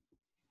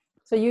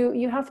 So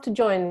you have to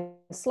join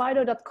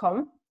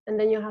slido.com and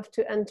then you have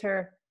to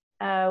enter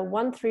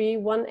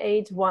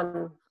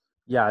 13181.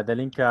 Yeah, the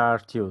link are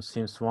two,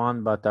 seems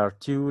one, but there are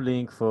two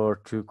links for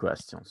two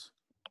questions.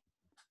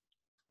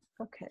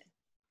 Okay.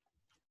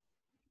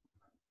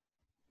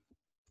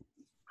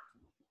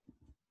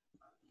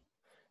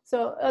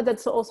 So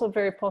that's also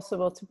very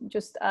possible to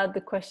just add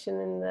the question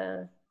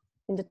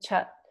in the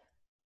chat.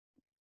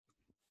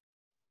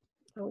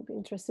 I would be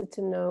interested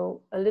to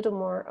know a little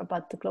more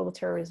about the global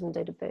terrorism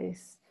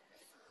database.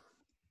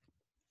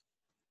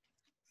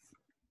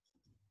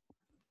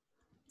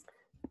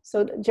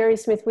 So Jerry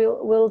Smith,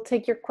 we'll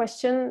take your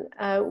question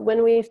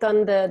when we've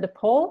done the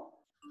poll,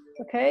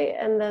 okay?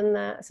 And then,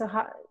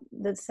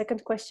 the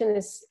second question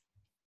is,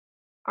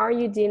 are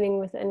you dealing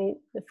with any,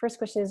 the first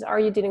question is, are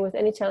you dealing with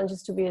any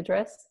challenges to be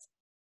addressed?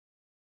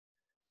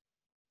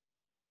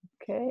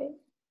 Okay.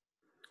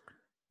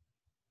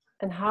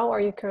 And how are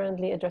you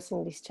currently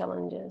addressing these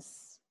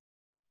challenges?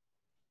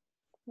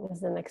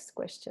 Is the next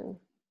question.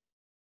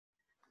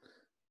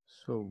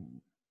 So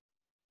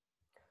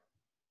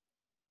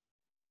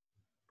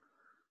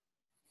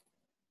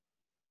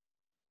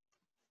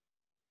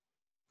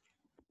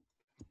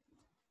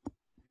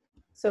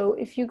So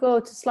if you go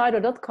to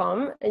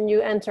slido.com and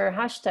you enter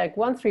hashtag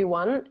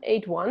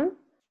 13181,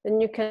 then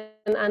you can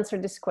answer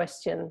this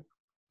question.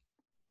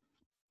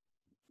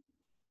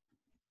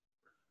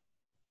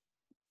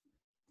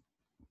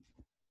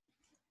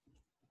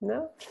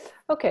 No?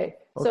 Okay.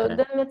 So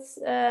then let's,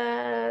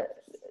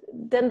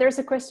 then there's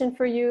a question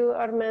for you,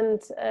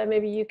 Armand.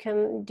 Maybe you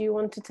can, do you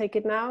want to take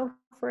it now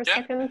for a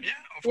second? Yeah,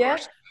 of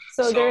course.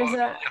 So there's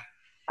a,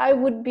 I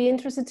would be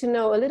interested to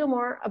know a little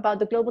more about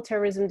the Global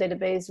Terrorism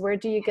Database. Where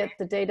do you get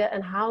the data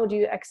and how do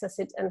you access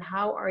it and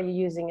how are you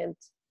using it?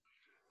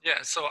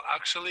 Yeah, so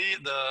actually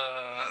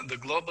the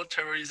Global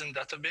Terrorism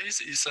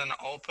Database is an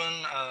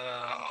open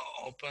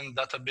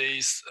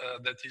database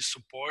that is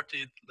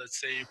supported,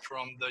 let's say,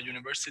 from the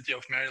University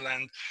of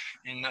Maryland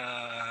in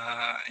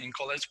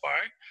College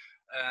Park.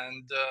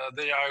 And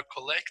they are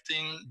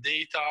collecting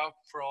data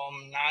from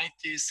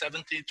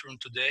 1970 to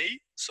today.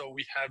 So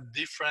we have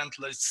different,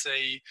 let's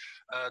say,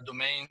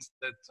 domains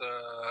that,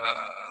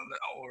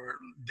 or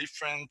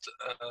different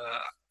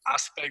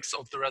aspects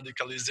of the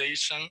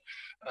radicalization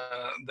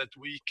that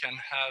we can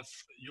have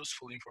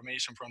useful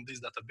information from this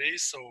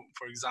database. So,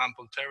 for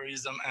example,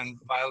 terrorism and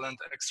violent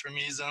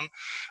extremism,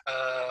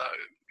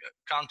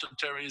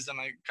 counterterrorism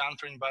and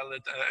countering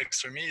violent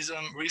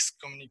extremism, risk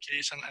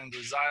communication and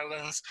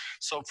resilience.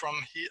 So from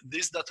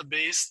this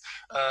database,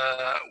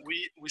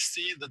 we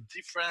see the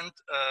different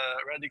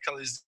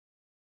radicalization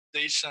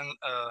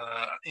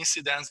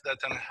incidents that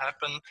can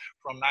happen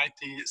from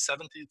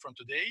 1970 from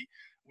today,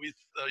 with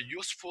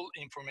useful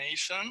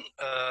information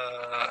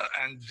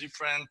and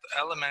different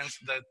elements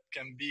that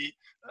can be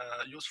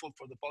useful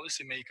for the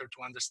policymaker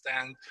to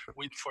understand,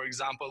 with, for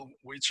example,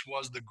 which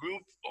was the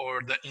group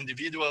or the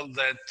individual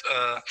that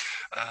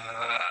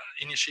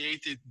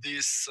initiated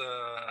this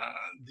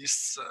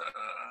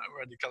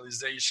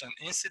radicalization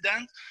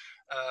incident.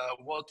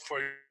 What, for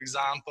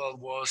example,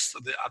 was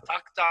the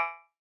attack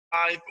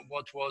type,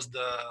 what was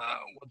the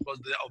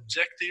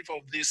objective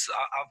of this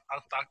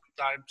attack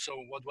type, so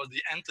what was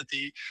the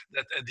entity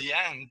that at the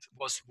end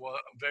was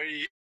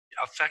very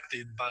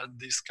affected by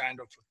this kind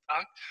of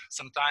attack.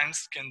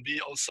 Sometimes can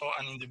be also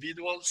an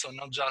individual, so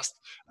not just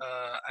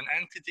an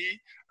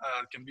entity.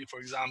 Can be, for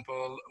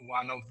example,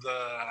 one of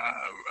the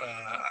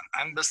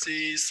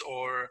embassies,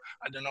 or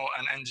I don't know,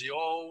 an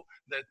NGO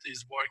that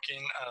is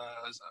working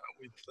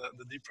with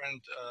the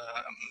different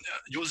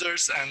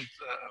users, and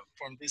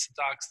from these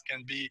attacks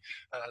can be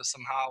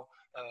somehow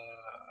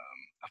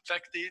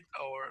affected.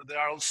 Or there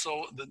are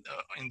also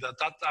in the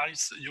attack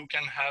types you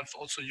can have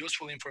also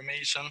useful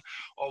information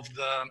of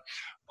the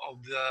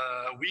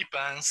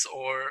weapons,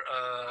 or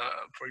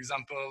for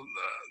example,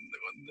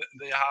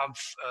 they have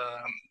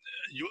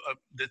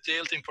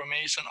detailed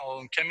information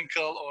on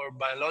chemical or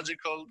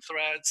biological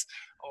threats,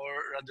 or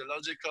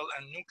radiological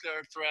and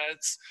nuclear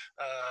threats,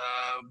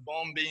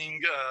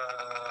 bombing,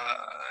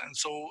 and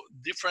so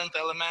different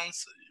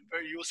elements,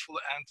 very useful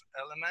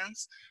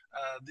elements.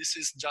 This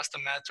is just a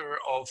matter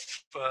of,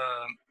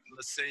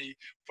 let's say,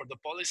 for the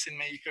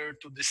policymaker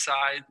to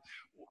decide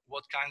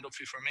what kind of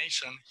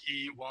information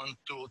he wants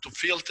to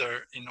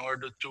filter in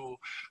order to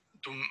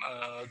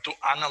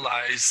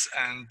analyze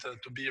and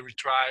to be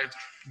retrieved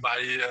by,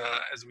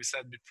 as we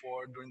said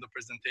before during the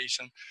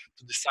presentation,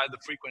 to decide the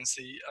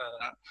frequency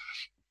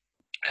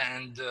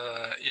and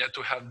yeah,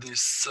 to have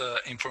this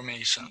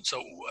information.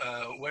 So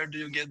where do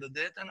you get the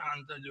data, and how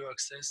do you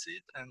access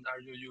it, and are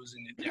you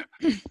using it?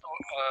 Yeah. So,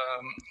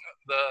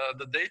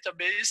 the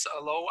database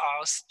allow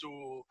us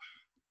to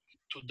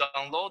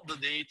download the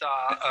data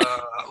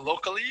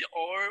locally,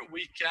 or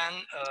we can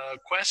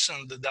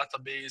question the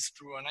database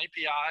through an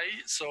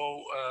API.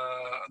 So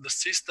the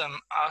system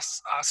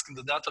asks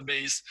the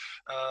database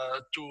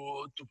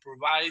to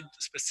provide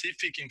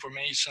specific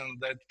information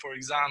that, for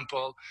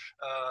example,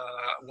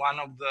 one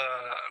of the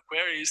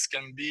queries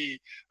can be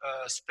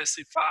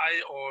specify,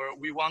 or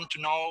we want to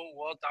know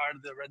what are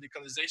the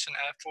radicalization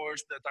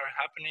efforts that are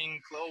happening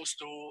close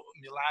to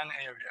Milan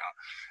area.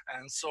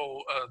 And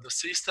so the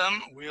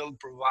system will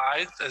provide,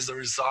 as a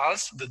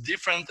result, the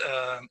different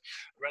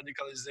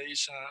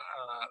radicalization,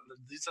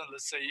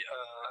 let's say,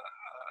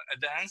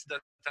 events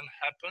that can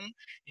happen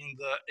in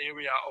the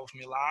area of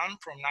Milan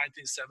from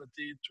 1970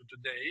 to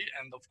today.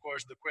 And of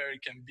course, the query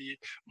can be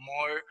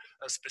more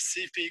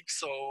specific.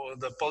 So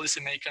the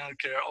policymaker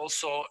can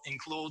also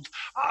include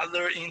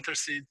other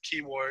interested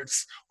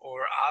keywords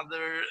or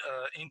other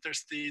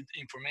interested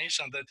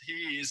information that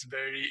he is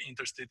very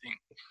interested in.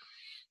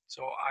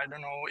 So I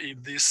don't know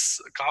if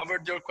this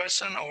covered your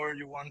question, or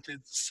you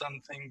wanted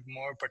something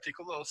more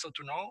particular also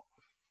to know.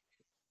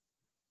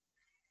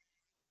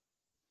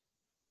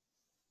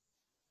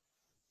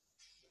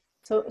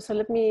 So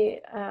let me,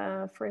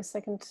 for a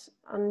second,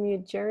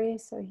 unmute Jerry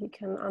so he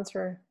can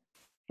answer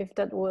if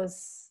that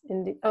was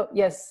in the, oh,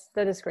 yes,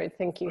 that is great.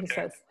 Thank you, he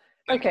says.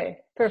 Okay,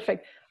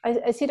 perfect.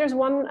 I see there's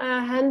one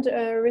hand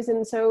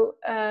risen. So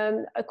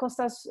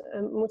Kostas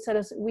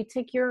Moutsadas, we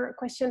take your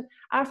question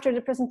after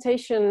the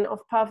presentation of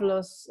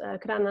Pavlos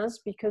Kranas,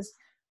 because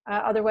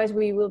otherwise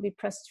we will be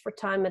pressed for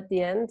time at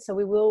the end. So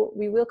we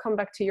will come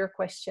back to your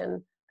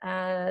question.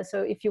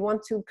 So if you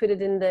want to put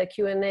it in the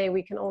Q&A,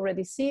 we can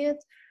already see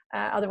it.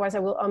 Otherwise, I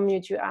will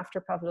unmute you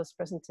after Pavlos'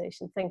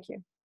 presentation. Thank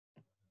you.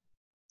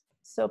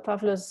 So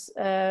Pavlos,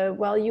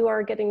 while you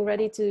are getting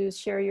ready to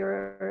share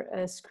your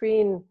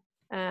screen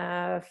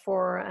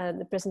for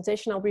the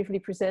presentation, I'll briefly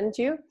present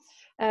you.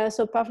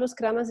 So Pavlos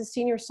Kranas is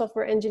Senior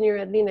Software Engineer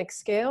at Linux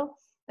Scale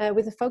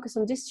with a focus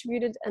on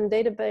distributed and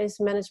database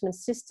management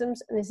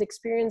systems and his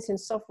experience in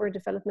software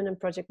development and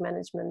project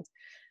management.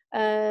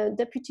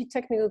 Deputy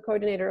Technical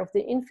Coordinator of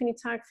the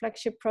Infinitag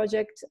flagship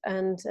project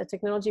and a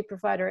technology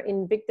provider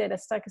in Big Data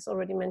Stack, as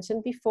already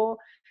mentioned before,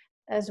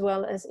 as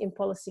well as in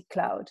Policy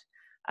Cloud.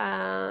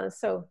 Pavlos,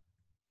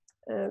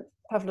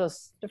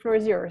 the floor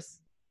is yours.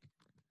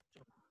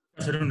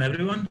 Good afternoon,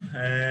 everyone.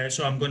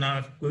 So I'm going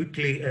to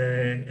quickly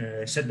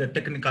set the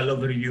technical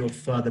overview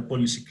of the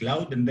Policy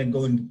Cloud and then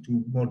go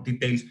into more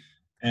details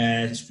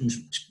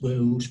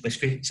to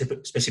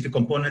specific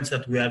components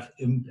that we have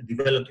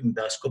developed in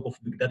the scope of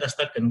Big Data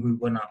Stack, and we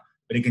want to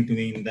bring into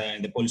in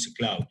the Policy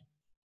Cloud.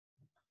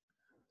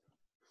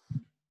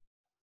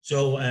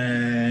 So,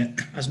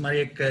 as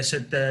Marek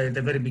said at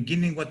the very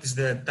beginning, what is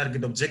the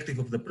target objective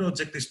of the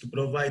project is to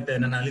provide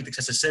an analytics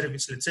as a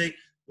service, let's say,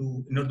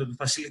 in order to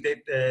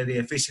facilitate the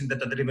efficient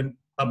data-driven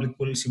public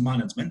policy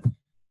management.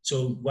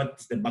 So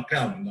what's the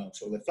background now?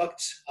 So the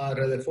facts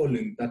are the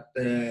following, that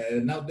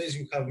nowadays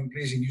you have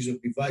increasing use of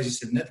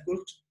devices and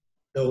networks.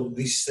 So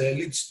this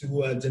leads to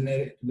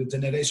the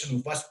generation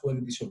of vast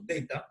quantities of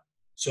data.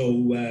 So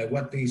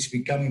what is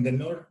becoming the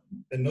norm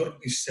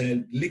is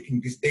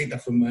leaking this data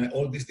from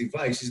all these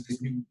devices, this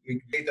new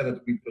data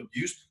that we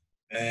produce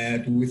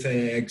with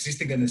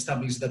existing and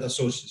established data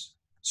sources.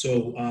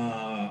 So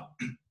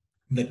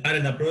the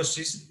current approach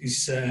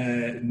is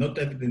not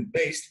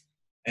evidence-based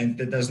and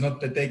does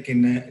not take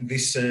in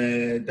this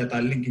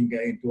data linking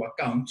into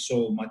account.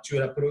 So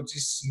mature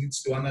approaches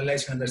needs to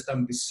analyze and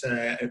understand this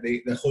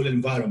the whole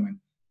environment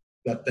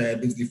that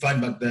is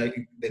defined by the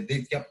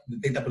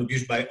data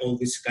produced by all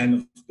these kind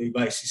of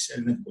devices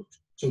and networks.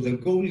 So the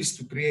goal is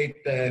to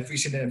create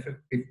efficient and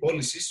effective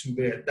policies with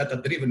the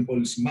data-driven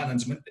policy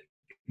management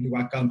into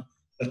account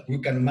that we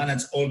can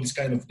manage all this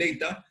kind of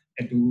data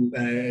and to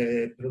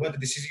provide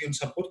decision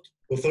support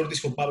to authorities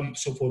for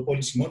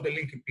policy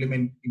modeling,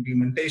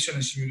 implementation,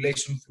 and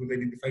simulation through the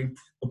identified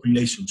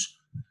populations.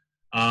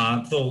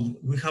 So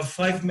we have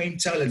 5 main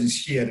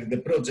challenges here in the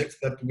project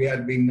that we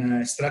have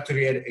been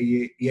structured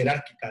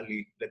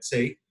hierarchically, let's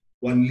say,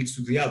 one leads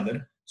to the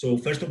other. So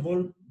first of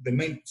all,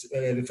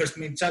 the first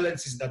main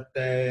challenge is that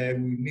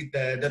we need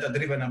a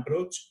data-driven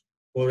approach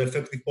for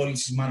effective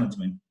policy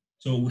management.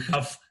 So we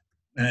have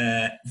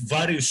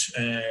various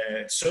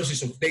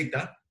sources of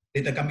data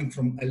coming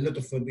from a lot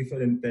of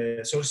different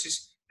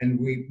sources, and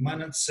we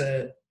manage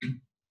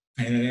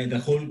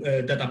the whole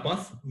data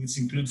path, which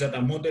includes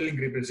data modeling,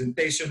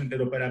 representation,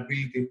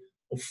 interoperability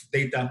of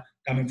data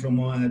coming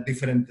from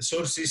different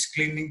sources,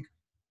 cleaning,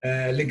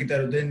 linking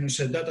heterogeneous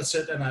data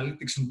set,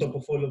 analytics on top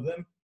of all of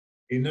them,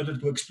 in order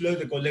to exploit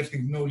the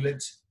collective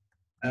knowledge,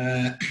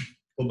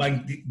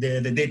 combine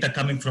the data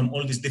coming from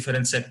all these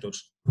different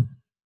sectors.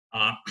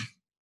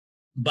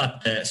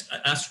 But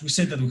as we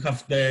said that we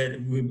have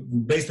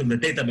based on the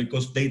data,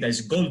 because data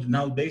is gold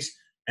nowadays,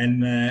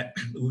 and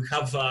we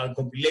have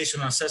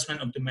compilation,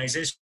 assessment,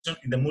 optimization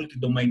in the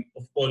multi-domain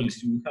of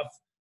policies.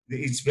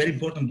 It's very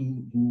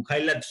important to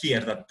highlight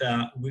here that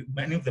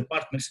many of the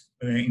partners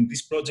in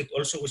this project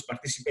also was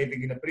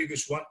participating in a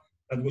previous one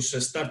that was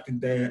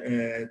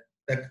started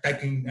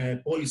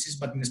tackling policies,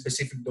 but in a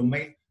specific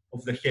domain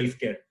of the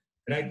healthcare.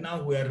 Right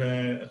now we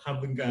are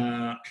having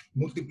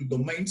multiple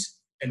domains,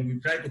 and we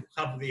try to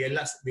have the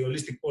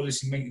holistic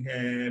policy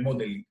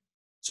modeling.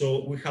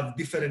 So we have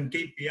different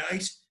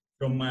KPIs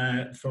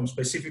from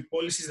specific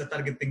policies that are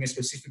targeting a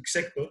specific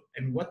sector,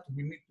 and what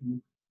we need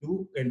to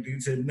do, and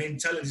the main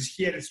challenge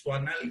here is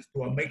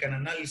to make an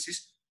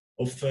analysis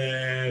of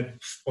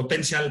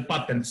potential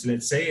patterns,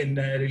 let's say, and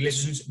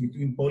relations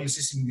between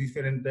policies in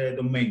different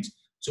domains.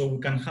 So we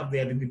can have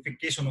the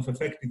identification of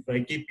effective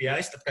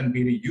KPIs that can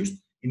be reused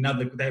in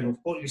other type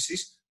of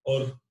policies,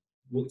 or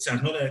which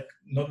are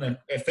not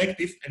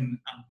effective, and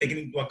taking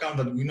into account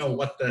that we know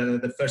what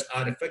the first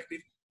are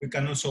effective, we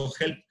can also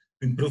help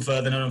to improve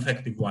the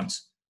non-effective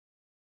ones.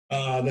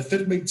 The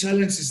third main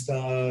challenge is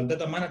the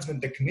data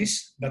management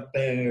techniques that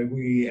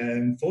we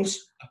enforce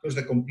across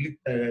the complete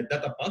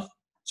data path.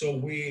 So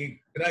we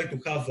try to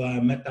have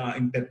a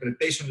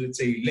meta-interpretation, let's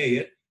say,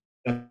 layer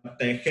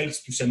that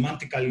helps to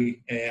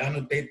semantically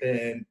annotate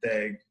and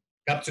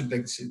capture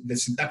the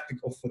syntactic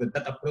of the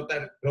data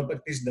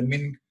properties, the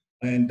meaning,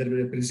 and the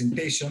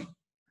representation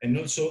And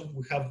also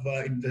we have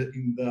in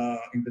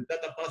the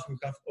data path, we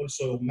have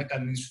also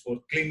mechanisms for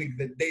cleaning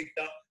the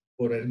data,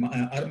 for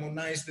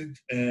harmonized it,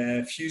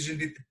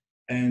 fusing it,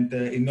 and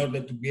in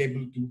order to be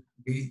able to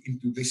be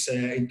into this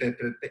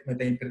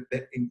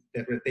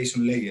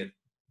interpretation layer.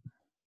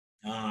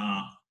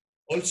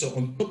 Also,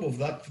 on top of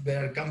that,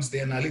 there comes the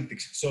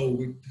analytics. So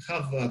we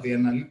have the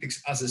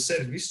analytics as a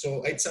service.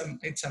 So each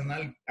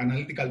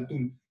analytical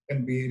tool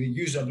can be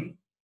reusable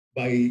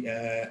by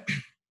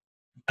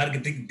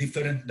targeting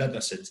different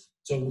data sets.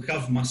 So we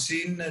have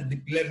machine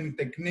deep learning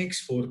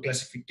techniques for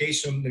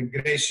classification,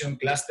 regression,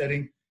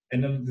 clustering,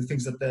 and all the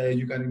things that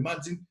you can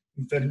imagine,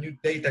 for new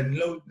data and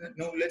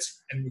knowledge.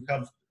 And we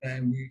have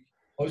we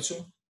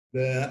also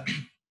the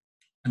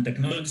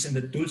technologies and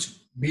the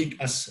tools being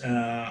as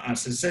a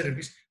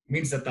service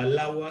means that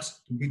allow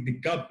us to be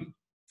decoupled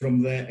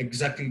from the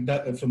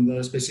from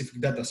the specific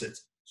data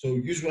sets. So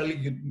usually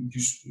you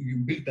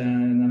build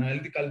an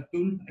analytical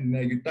tool and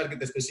you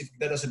target a specific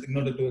data set in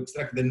order to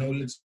extract the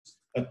knowledge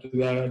that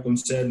you are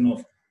concerned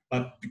of.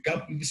 But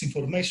decoupling this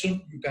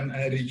information, you can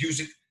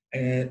reuse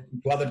it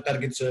to other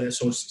target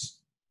sources.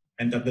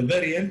 And at the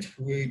very end,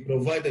 we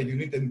provide a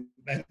unique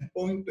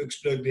endpoint to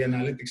exploit the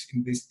analytics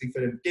in these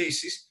different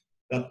cases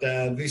that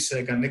this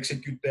can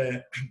execute.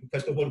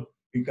 First of all,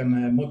 you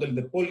can model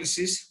the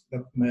policies,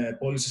 that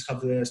policies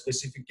have the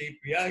specific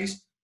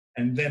KPIs,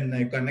 and then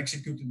you can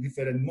execute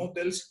different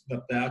models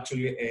that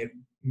actually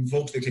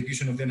invokes the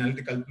execution of the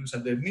analytical tools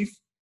underneath.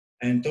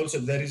 And also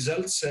the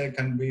results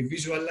can be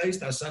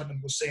visualized, as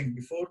Armin was saying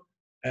before,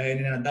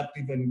 in an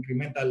adaptive and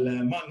incremental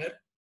manner.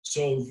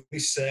 So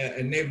this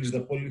enables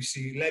the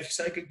policy life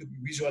cycle to be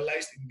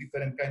visualized in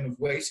different kind of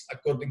ways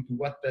according to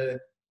what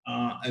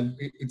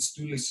its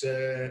tool is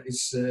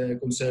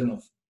concerned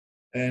of.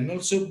 And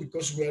also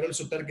because we are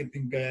also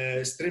targeting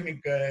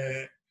streaming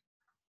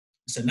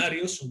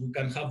scenarios, we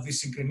can have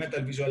this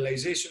incremental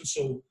visualization.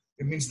 So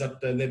it means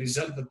that the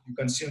result that you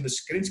can see on the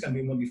screens can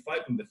be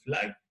modified on the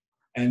fly,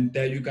 and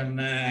you can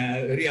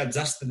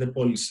readjust the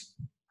policy.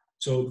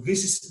 So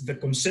this is the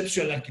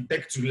conceptual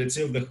architecture, let's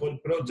say, of the whole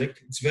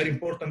project. It's very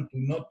important to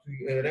note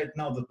right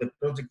now that the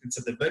project is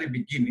at the very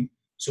beginning.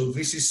 So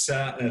this is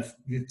a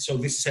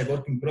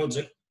work in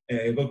project,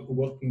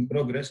 work in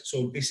progress.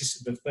 So this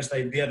is the first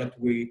idea that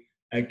we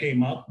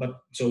came up.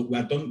 But so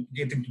I don't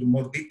get into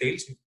more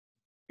details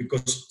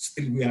because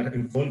still we are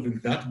evolving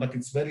that. But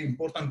it's very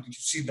important to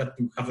see that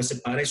we have a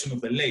separation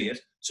of the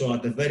layers. So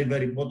at the very,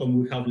 very bottom,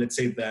 we have, let's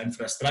say, the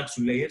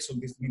infrastructure layer. So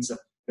this means that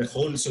the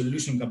whole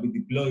solution can be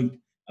deployed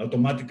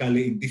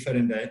automatically in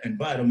different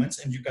environments,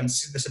 and you can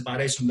see the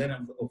separation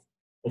then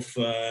of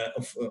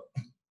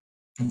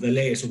the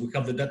layers. So we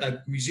have the data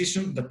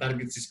acquisition that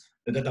targets is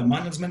the data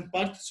management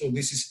part. So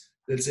this is,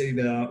 let's say,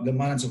 the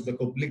management of the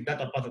complete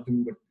data path that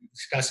we were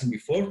discussing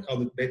before, how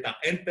the data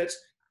enters,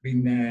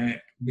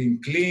 being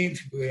cleaned,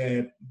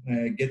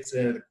 gets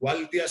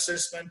quality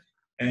assessment,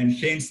 and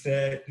hence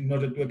in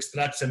order to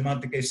extract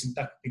semantic and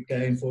syntactic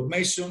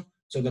information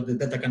so that the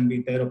data can be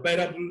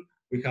interoperable.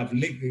 We have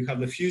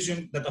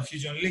the data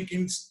fusion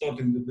linking stored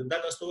into the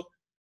data store.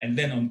 And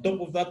then on top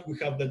of that, we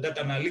have the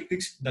data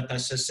analytics that,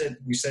 as I said,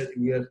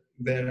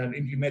 they are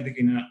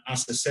implementing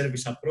as a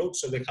service approach.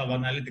 So they have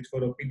analytics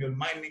for opinion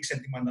mining,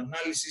 sentiment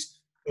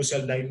analysis,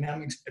 social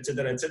dynamics,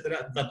 etc.,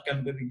 that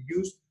can be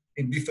used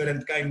in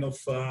different kind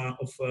of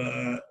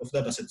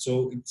data sets.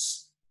 So you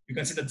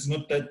can see that it's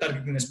not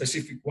targeting a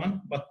specific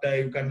one, but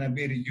you can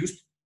be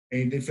reused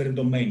in different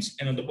domains.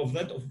 And on top of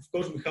that, of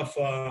course, we have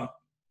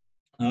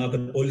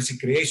the policy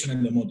creation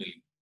and the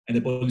modeling, and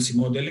the policy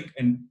modeling,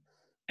 and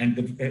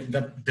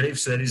that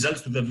drives the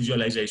results to the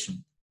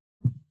visualization.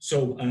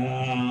 So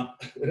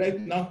right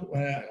now,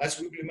 as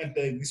we implement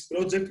this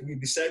project, we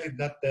decided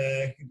that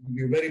it would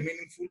be very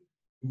meaningful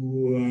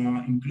to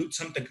include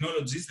some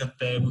technologies that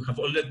we have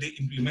already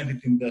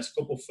implemented in the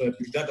scope of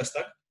Big Data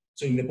Stack.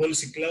 So in the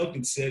policy cloud,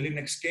 it's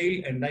Linux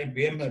Scale and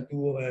IBM are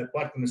two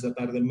partners that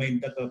are the main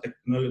data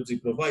technology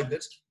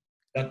providers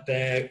that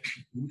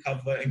we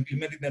have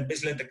implemented a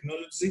baseline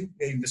technology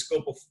in the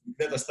scope of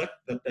data stack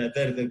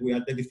that we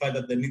identified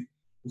that they need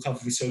to have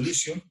the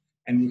solution,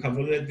 and we have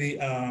already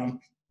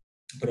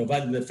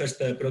provided the first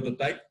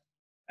prototype.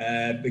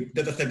 Big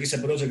Data Stack is a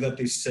project that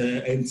is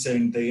ends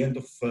in the end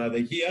of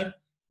the year,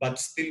 but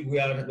still we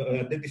are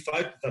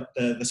identified that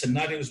the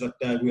scenarios that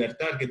we are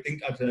targeting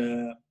are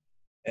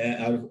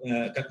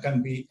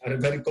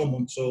very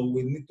common. So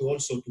we need to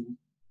also to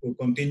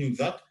continue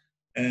that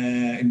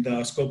in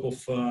the scope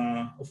of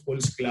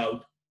Policy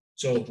Cloud.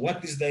 So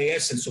what is the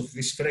essence of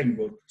this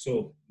framework?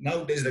 So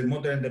nowadays the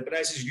modern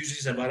enterprises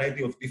uses a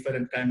variety of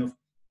different kind of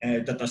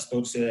data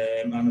stores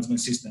management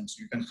systems.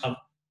 You can have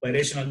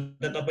operational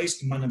database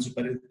to manage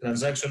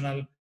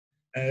transactional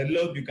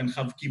load. You can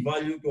have key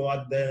value to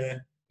add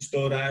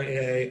store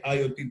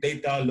IoT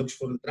data, logs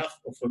for the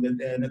traffic or for the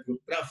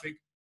network traffic.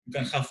 You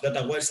can have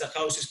data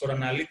warehouses for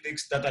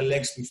analytics, data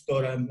lakes to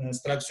store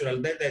structural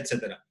data,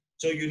 etc.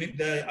 So you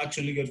need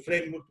actually your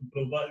framework to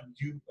provide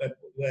you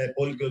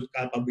polyglot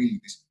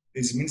capabilities.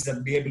 This means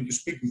that be able to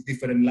speak with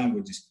different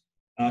languages.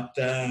 But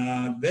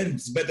then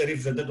it's better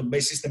if the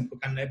database system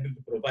can able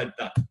to provide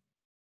that.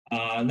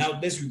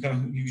 Nowadays, we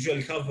can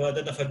usually have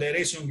data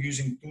federation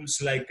using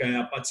tools like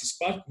Apache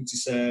Spark, which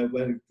is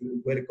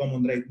very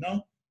common right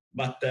now.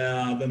 But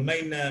the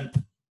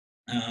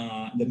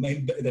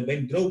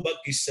main drawback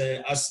is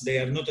as they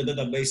are not a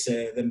database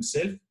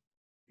themselves,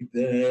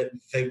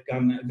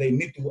 they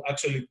need to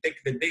actually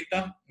take the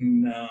data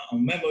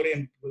on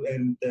memory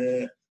and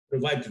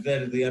provide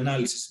there the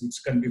analysis, which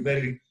can be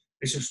very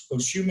resource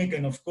consuming,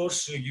 and of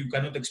course you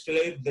cannot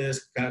exploit the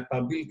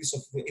capabilities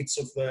of each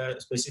of the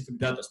specific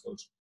data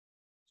stores.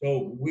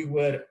 So we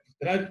were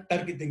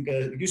targeting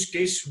a use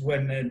case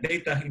when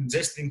data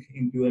ingesting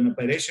into an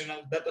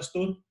operational data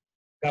store,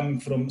 coming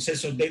from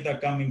sensor data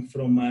coming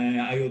from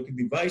IoT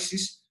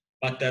devices,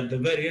 but at the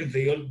very end,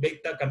 the old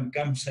data can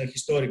become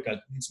historical,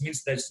 which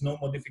means there's no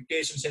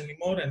modifications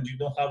anymore, and you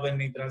don't have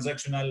any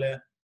transactional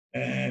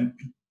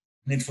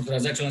need for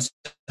transactional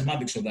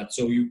semantics of that.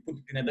 So you put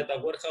it in a data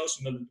warehouse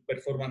in order to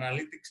perform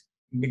analytics,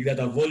 big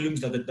data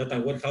volumes that the data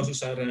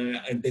warehouses are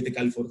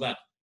identical for that.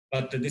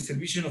 But the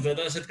distribution of the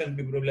dataset can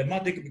be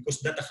problematic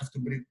because data have to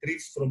be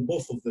retrieved from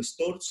both of the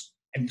stores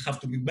and have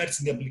to be merged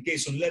in the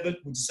application level,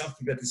 which is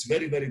something that is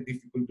very, very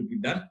difficult to be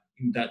done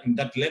in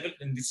that level.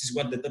 And this is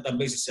what the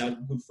databases are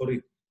good for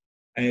it.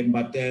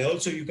 But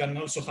also you can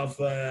also have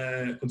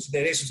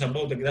considerations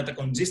about the data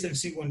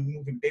consistency when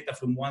moving data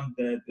from one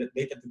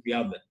data to the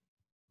other.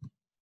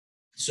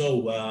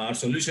 So our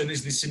solution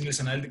is this seamless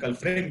analytical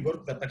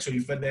framework that actually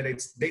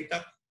federates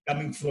data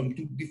coming from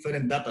two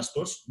different data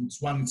stores.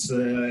 One is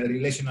a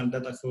relational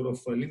data store of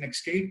Linux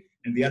scale,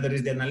 and the other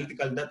is the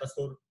analytical data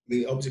store,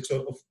 the object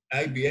store of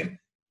IBM.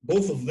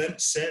 Both of them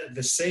share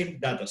the same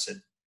data set.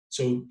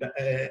 So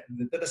the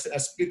data set are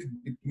split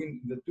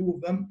between the two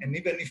of them, and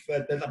even if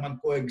data can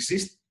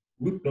coexist,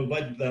 we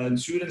provide the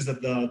assurance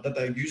that the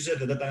data user,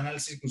 the data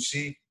analysis could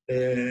see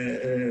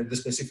the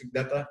specific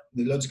data,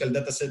 the logical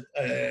data set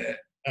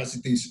as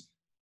it is.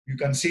 You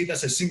can see it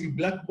as a single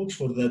black box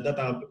for the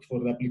data,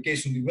 for the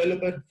application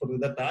developer, for the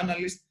data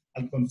analyst,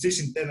 and consists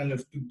internally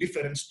of two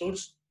different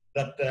stores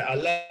that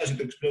allows you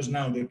to explore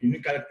now the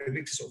unique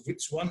characteristics of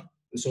each one.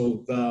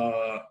 So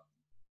the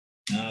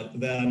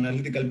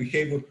analytical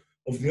behavior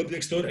of the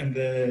object store and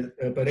the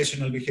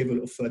operational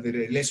behavior of the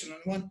relational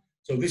one.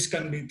 So this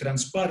can be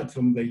transparent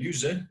from the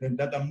user. The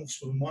data moves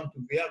from one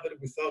to the other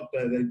without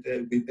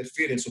the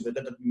interference of the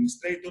data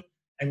administrator,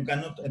 and you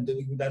cannot,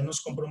 you cannot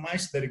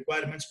compromise the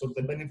requirements for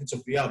the benefits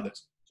of the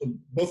others. So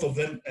both of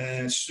them,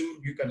 sure,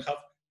 you can have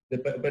the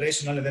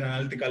operational and the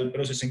analytical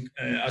processing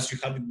as you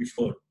had it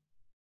before.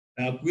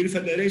 Query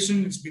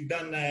federation has been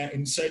done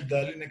inside the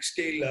Linux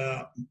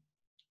scale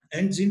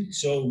engine.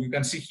 So you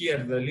can see here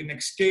the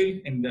Linux scale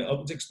and the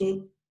object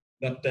store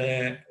that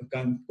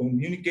can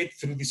communicate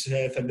through this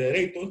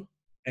federator.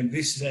 And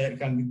this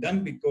can be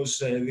done because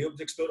the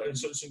object store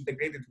is also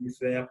integrated with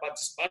Apache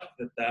Spark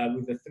that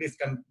with the thread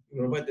can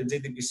provide the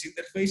JDBC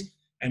interface.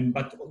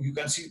 But you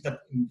can see that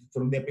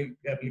from the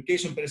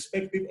application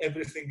perspective,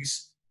 everything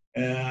is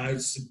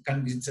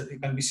can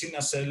be seen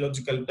as a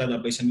logical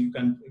database, and you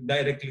can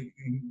directly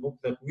invoke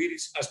the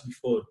queries as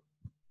before.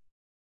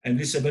 And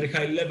this is a very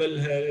high level.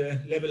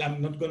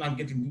 I'm not going to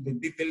get into the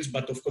details,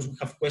 but of course we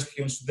have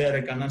questions there.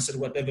 I can answer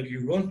whatever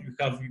you want. You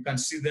can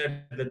see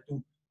there the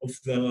two of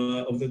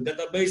the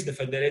database, the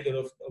federator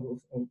of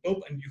top,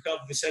 and you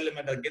have this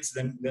element that gets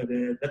the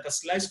data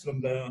slice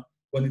from the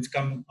when it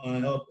comes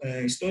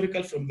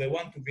historical from the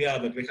one to the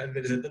other. There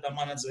is a data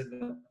manager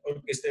that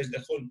orchestrates the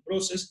whole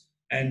process,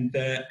 and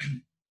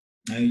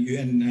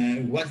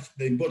what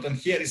the important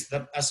here is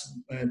that as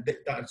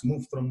data is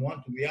moved from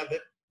one to the other,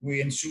 we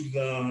ensure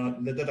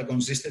the data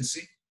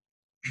consistency.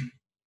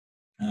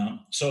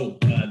 So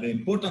the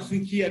important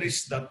thing here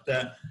is that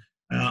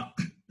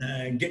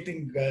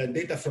getting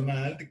data from an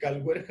analytical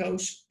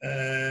warehouse,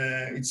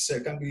 it's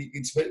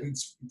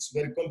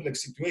very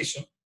complex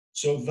situation.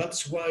 So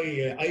that's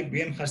why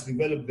IBM has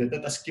developed the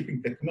data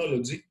skipping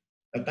technology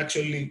that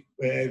actually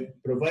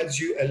provides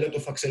you a lot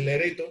of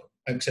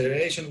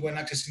acceleration when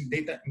accessing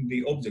data in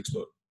the object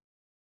store.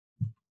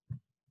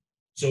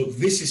 So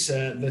this is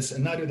the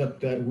scenario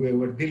that we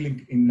were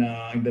dealing in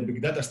the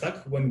big data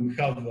stack when we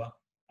have,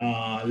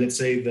 let's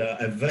say,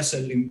 a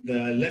vessel in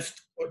the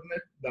left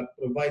corner that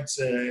provides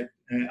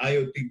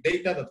IoT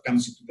data that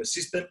comes into the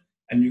system,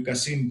 and you can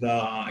see in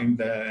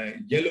the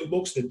yellow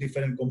box the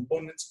different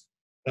components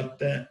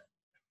that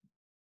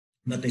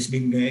is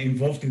being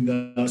involved in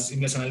the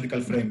seamless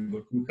analytical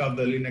framework. We have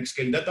the Linux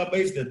scale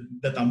database, the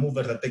data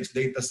mover that takes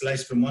data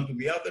slice from one to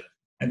the other,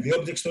 and the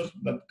object store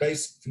that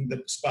goes through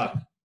the Spark.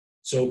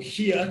 So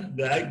here,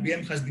 the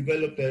IBM has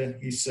developed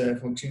this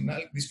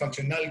functionality,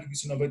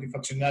 this innovative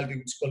functionality,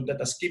 which is called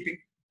data skipping.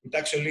 It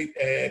actually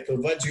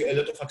provides you a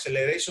lot of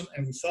acceleration,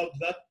 and without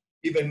that,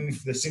 even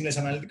if the seamless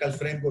analytical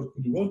framework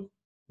could work,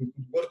 it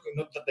could work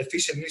not that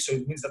efficiently, so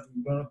it means that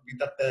it will not be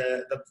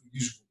that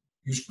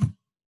useful.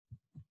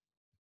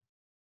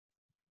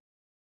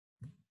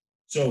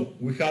 So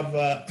we have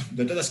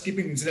the data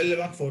skipping is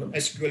relevant for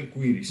SQL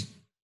queries.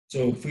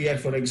 So here,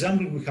 for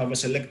example, we have a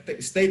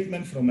select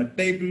statement from a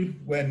table.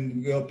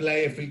 When we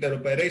apply a filter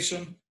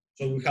operation,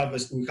 so we have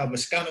a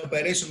scan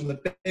operation of the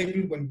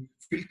table when we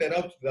filter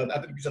out the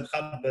attributes that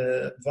have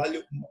the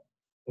value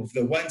of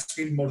the wine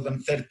field more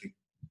than 30.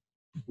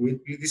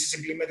 This is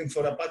implemented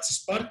for Apache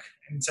Spark,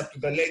 and it's up to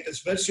the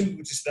latest version,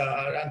 which is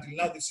until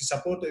now this is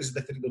supported is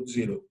the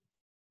 3.0.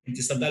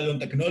 It's a standalone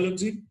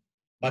technology,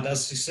 but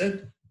as she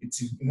said, it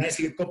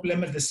nicely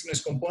complements the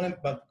seamless component,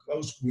 but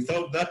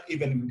without that,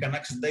 even we can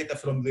access data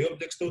from the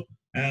object store,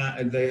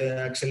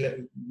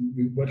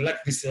 we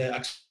lack this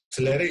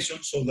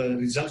acceleration, so the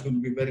results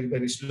will be very,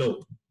 very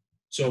slow.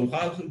 So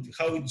how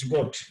it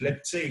works?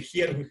 Let's say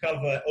here we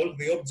have all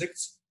the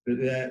objects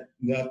that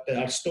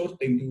are stored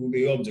into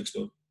the object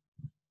store.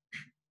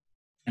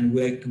 And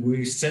we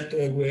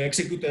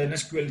execute an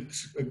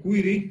SQL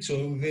query. So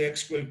the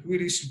SQL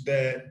query should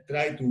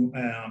try to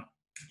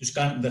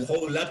scan the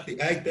whole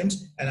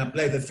items and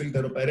apply the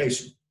filter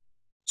operation.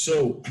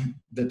 So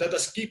the data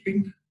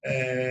skipping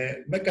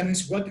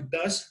mechanism, what it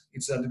does,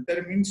 is that it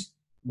determines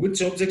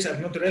which objects are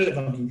not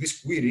relevant to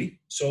this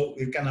query, so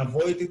it can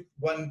avoid it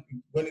when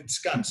it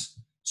scans.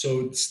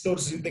 So it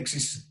stores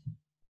indexes,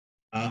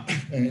 combined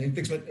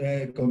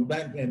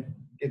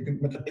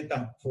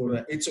metadata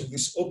for each of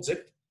these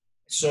objects.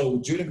 So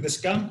during the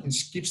scan, it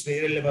skips the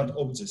irrelevant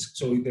objects.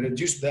 So it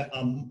reduces the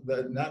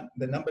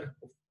number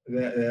of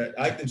the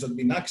items that have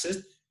been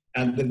accessed,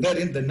 and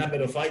therein the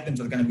number of items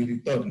that can be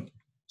returned.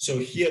 So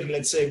here,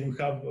 let's say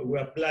we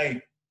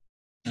apply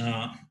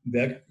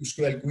the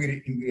SQL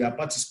query in the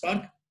Apache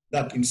Spark,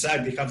 that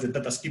inside they have the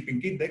data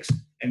skipping index,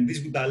 and this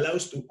would allow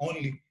us to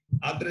only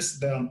address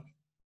the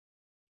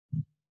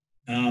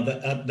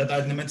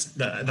elements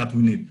that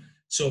we need.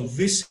 So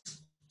this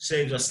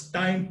saves us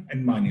time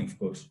and money, of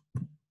course.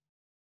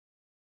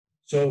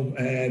 So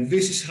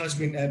this has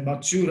been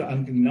mature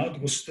until now.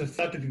 It was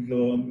started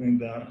during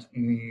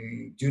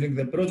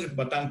the project,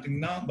 but until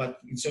now, but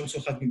it also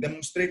has been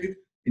demonstrated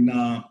in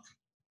a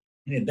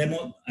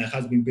demo.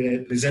 Has been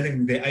presented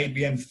in the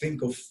IBM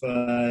Think of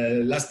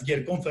last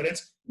year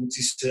conference, which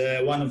is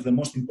one of the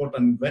most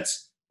important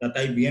events that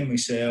IBM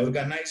is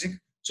organizing.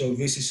 So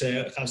this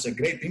has a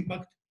great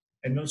impact,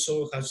 and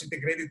also has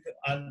integrated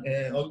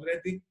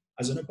already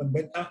as an open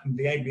beta in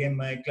the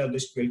IBM Cloud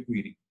SQL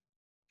query.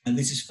 And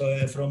this is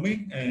from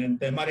me, and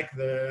Marek,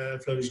 the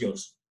floor is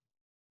yours.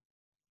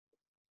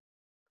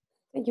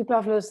 Thank you,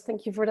 Pavlos.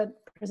 Thank you for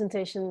that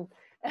presentation.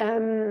 I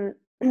don't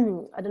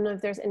know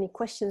if there's any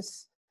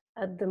questions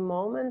at the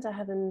moment. I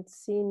haven't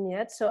seen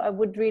yet. So I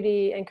would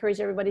really encourage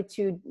everybody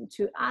to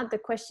add the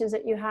questions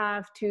that you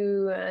have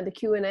to the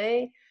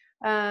Q&A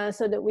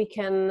so that we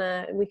can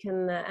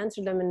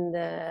answer them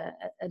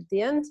at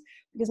the end.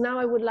 Because now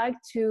I would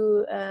like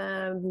to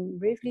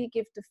briefly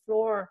give the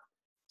floor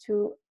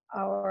to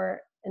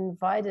our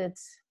invited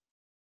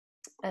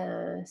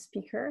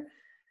speaker.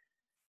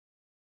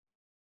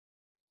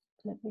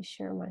 Let me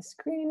share my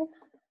screen.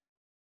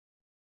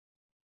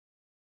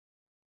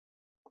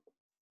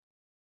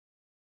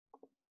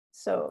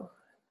 So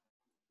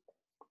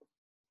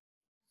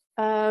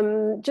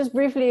just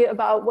briefly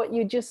about what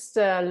you just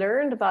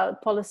learned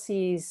about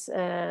policies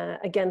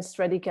against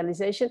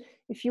radicalization.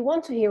 If you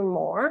want to hear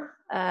more,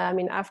 I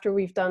mean, after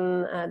we've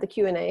done the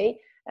Q&A,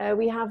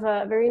 we have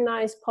a very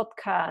nice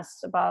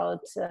podcast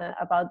about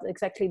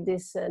exactly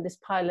this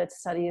pilot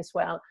study as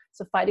well.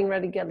 So fighting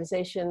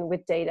radicalization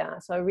with data.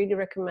 So I really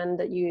recommend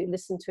that you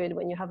listen to it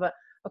when you have a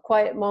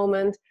quiet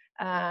moment.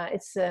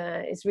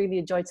 It's really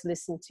a joy to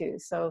listen to.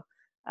 So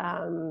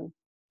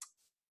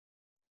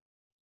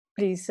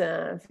please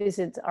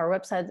visit our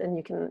website and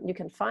you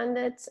can find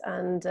it.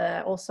 And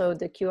also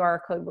the QR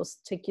code will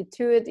take you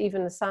to it.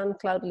 Even the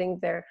SoundCloud link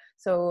there.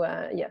 So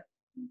yeah,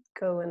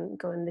 go and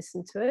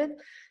listen to it.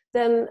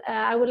 Then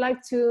I would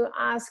like to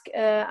ask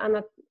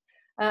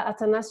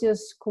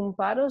Athanasios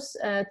Koumparos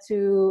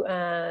to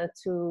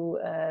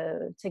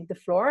take the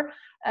floor.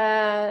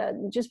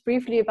 Just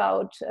briefly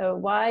about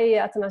why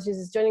Athanasios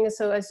is joining us.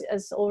 So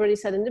as already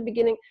said in the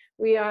beginning,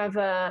 we are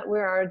a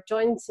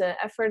joint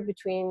effort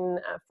between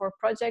 4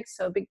 projects.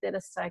 So Big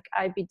Data Stack,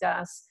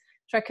 IBDAS,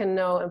 Track and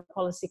Know, and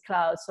Policy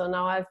Cloud. So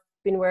now I've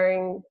been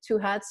wearing 2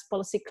 hats,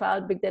 Policy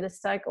Cloud, Big Data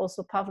Stack,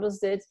 also Pavlos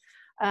did.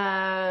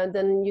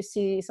 Then you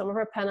see some of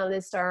our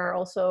panelists are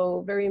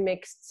also very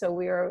mixed. So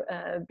we are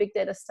Big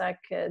Data Stack,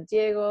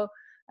 Diego,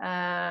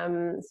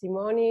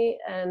 Simoni,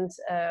 and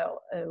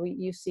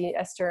you see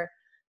Esther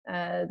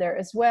there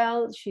as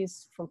well.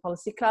 She's from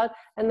Policy Cloud.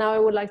 And now I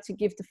would like to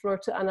give the floor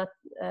to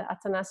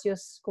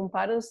Athanasios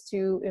Koumparos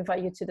to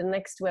invite you to the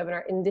next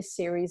webinar in this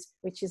series,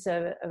 which is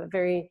a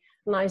very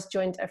nice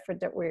joint effort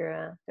that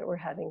we're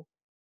having.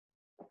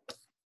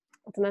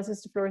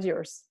 Athanasios, the floor is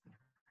yours.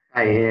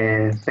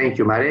 Hi, thank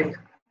you, Marek.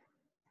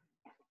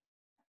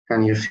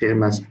 Can you share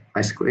my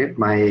screen,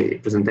 my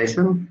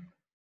presentation?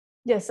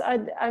 Yes,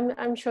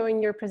 I'm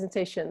showing your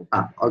presentation.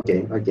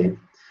 Okay.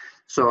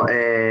 So,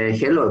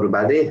 hello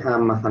everybody.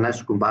 I'm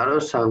Athanasios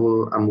Koumparos.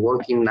 I'm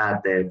working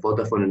at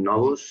Vodafone in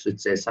Novus.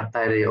 It's a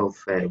subsidiary of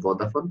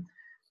Vodafone.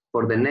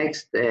 For the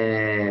next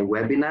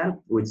webinar,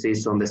 which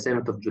is on the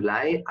 7th of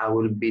July, I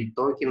will be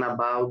talking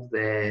about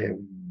the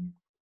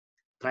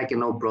Track and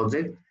Know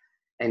project,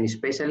 and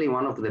especially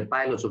one of the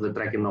pilots of the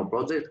Track and Know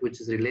project,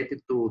 which is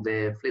related to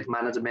the fleet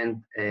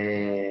management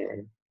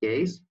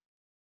case.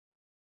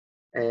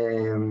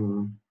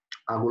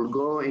 I will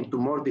go into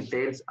more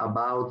details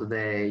about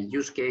the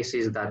use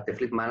cases that the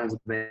fleet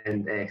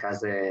management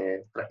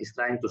is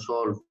trying to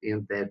solve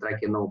in the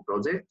Track and Know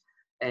project.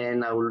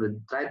 And I will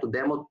try to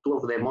demo two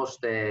of the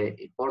most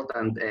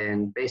important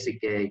and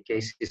basic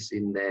cases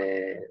in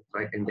the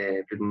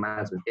fleet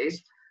management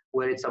case,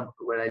 where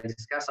I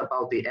discuss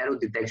about the error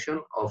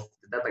detection of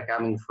the data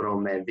coming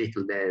from a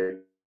vehicle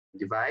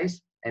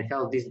device and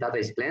how this data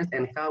is cleansed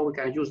and how we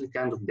can use this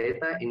kind of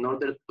data in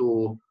order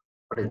to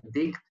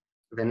predict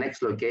the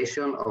next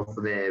location of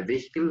the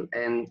vehicle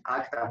and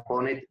act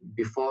upon it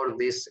before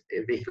this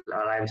vehicle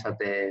arrives at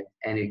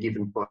any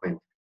given point.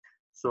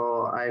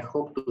 So I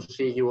hope to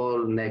see you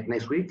all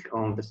next week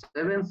on the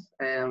 7th,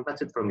 and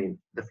that's it from me.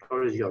 The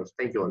floor is yours.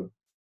 Thank you all.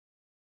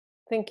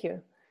 Thank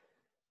you.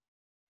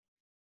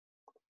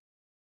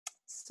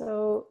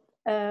 So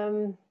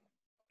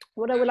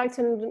what I would like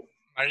to...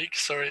 Marik,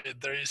 sorry,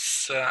 there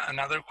is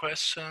another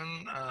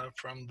question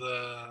from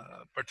the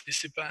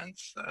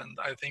participants, and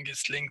I think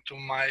it's linked to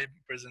my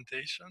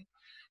presentation.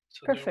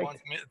 So Perfect. Do you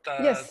want me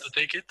yes. to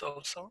take it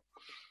also?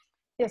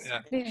 Yes,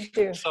 yeah. Please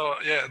do. So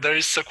yeah, there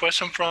is a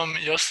question from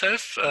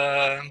Josef.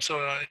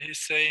 So he's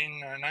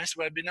saying, nice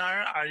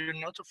webinar. Are you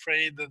not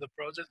afraid that the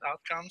project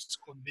outcomes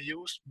could be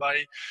used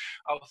by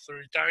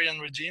authoritarian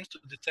regimes to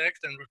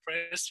detect and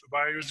repress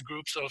various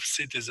groups of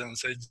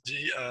citizens,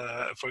 e.g.,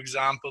 for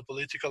example,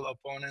 political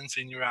opponents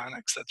in Iran,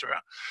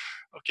 etc.?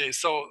 Okay,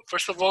 so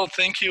first of all,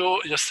 thank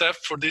you, Josef,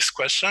 for this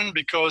question,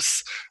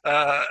 because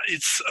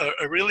it's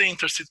a really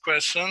interesting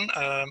question.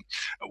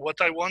 What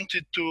I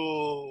wanted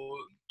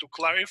to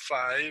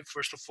clarify,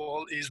 first of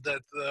all, is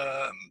that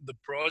the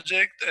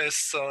project,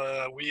 as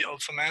we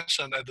also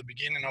mentioned at the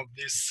beginning of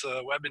this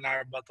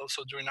webinar, but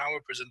also during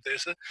our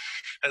presentation,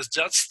 has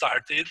just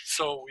started.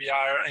 So we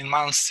are in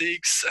month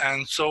 6,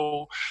 and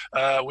so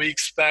we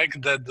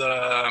expect that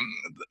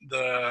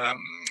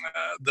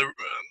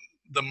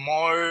the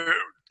more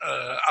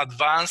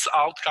advanced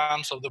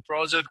outcomes of the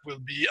project will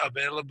be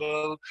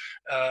available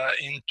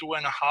in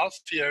 2.5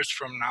 years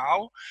from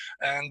now.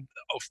 And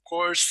of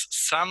course,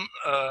 some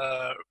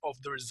of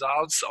the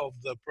results of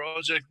the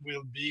project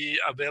will be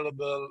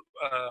available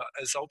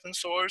as open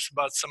source,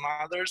 but some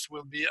others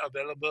will be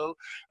available,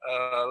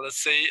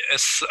 let's say,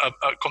 as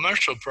a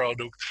commercial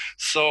product.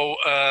 So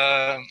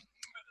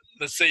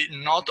let's say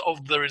not all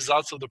of the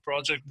results of the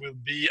project will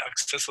be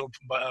accessible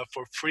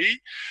for free.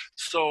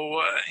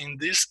 So in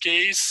this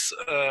case,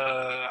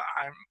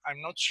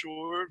 I'm not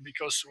sure,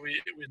 because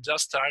we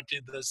just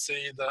started, let's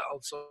say,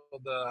 also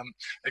the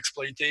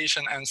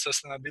exploitation and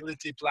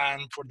sustainability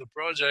plan for the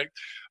project.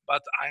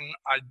 But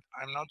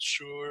I'm not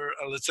sure.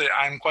 Let's say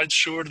I'm quite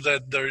sure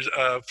that there's,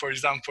 for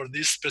example, for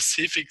this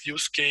specific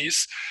use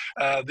case,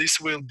 this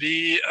will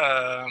be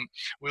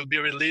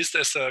released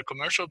as a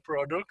commercial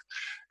product.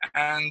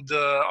 And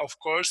of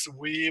course,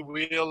 we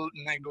will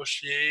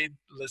negotiate,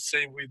 let's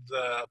say, with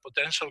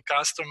potential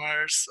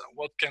customers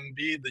what can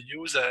be the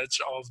usage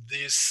of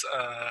these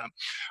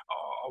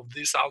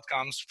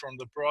outcomes from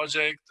the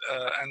project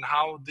and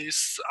how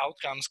these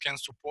outcomes can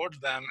support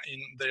them in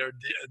their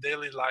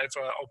daily life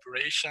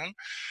operation.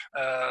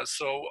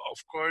 So,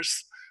 of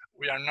course,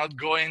 we are not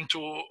going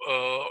to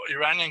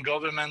Iranian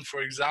government,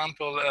 for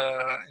example,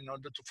 in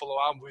order to follow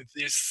up with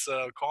this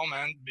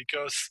comment,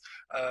 because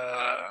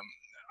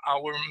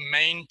our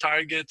main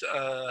target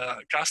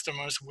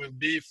customers will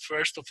be,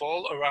 first of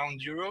all,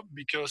 around Europe,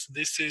 because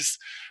this is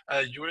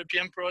a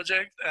European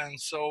project, and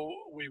so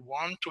we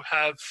want to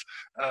have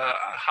a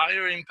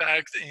higher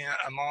impact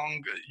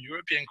among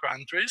European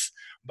countries.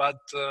 But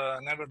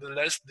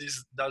nevertheless,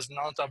 this does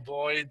not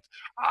avoid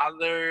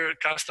other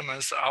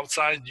customers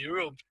outside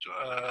Europe,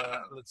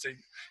 let's say,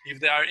 if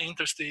they are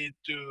interested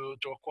to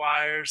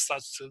acquire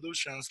such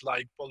solutions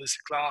like Policy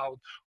Cloud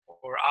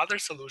or other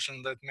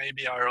solutions that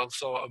maybe are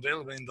also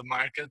available in the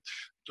market,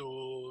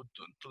 to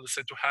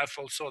have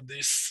also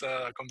this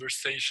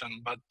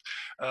conversation. But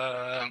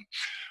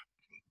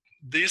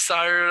these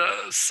are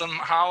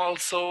somehow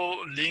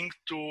also linked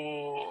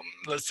to,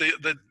 let's say,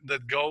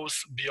 that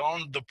goes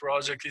beyond the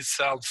project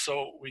itself.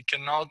 So we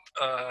cannot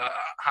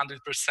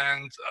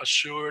 100%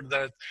 assure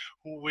that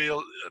who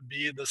will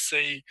be the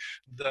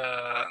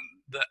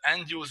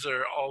end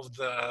user of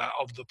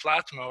the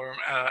platform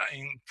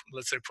in,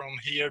 let's say, from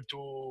here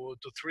to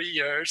 3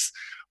 years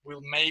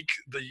will make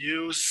the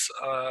use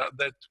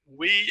that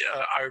we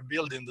are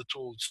building the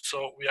tools.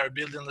 So we are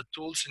building the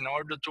tools in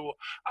order to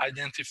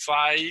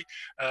identify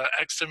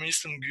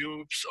extremism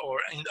groups or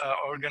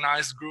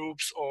organized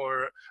groups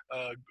or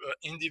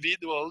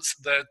individuals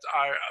that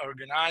are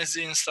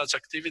organizing such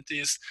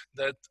activities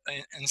that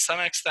in some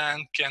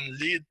extent can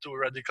lead to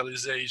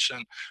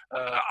radicalization.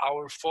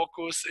 Our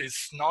focus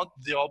is not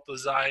the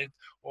opposite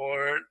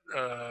or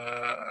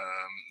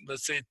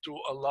let's say to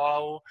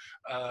allow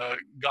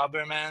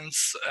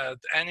governments at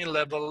any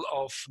level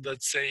of,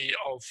 let's say,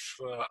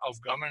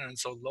 of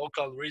governance, so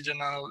local,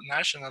 regional,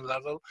 national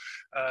level,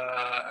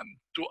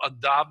 to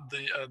adapt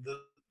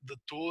the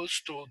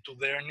tools to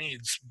their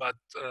needs. But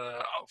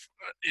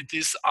it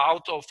is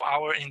out of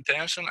our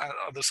intention and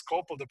the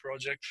scope of the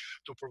project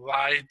to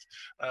provide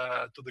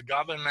to the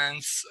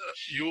governments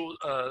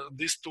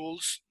these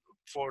tools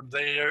for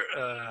their,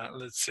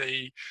 let's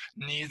say,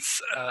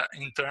 needs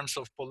in terms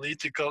of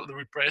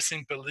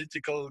repressing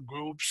political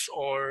groups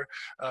or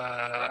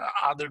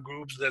other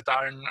groups that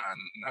are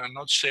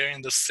not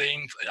sharing the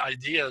same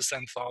ideas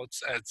and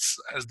thoughts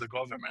as the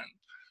government.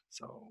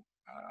 So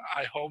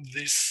I hope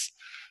this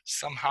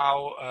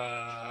somehow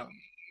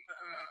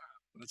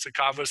let's say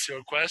covers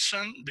your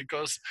question,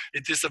 because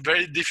it is a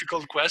very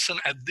difficult question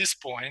at this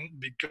point,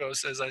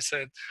 because as I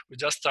said, we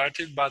just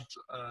started, but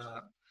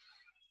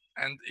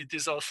and it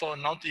is also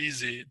not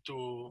easy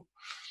to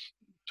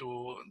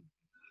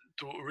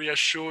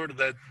reassure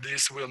that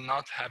this will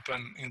not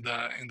happen in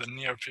the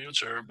near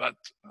future. But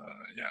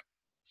yeah.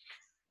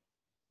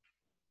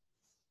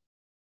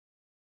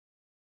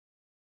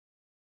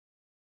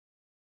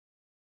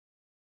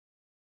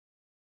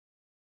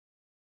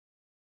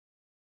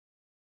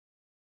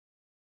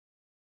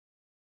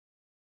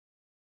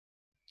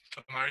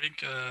 So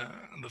Marek,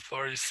 the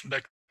floor is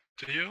back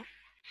to you.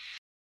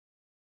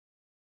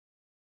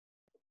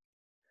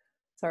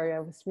 Sorry, I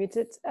was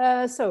muted.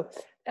 I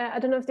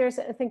don't know if there's,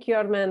 thank you,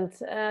 Armand.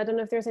 I don't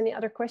know if there's any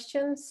other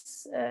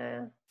questions.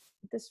 At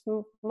this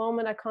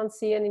moment, I can't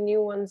see any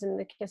new ones in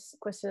the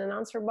question and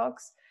answer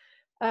box.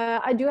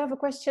 I do have a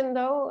question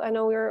though. I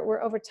know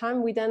we're over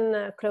time. We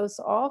then close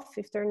off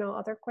if there are no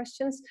other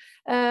questions.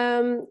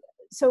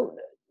 So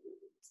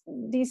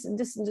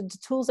the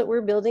tools that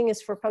we're building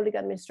is for public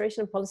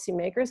administration and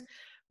policymakers,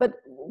 but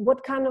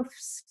what kind of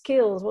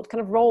skills, what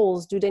kind of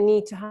roles do they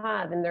need to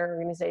have in their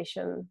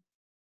organization?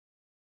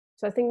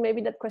 So I think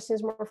maybe that question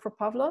is more for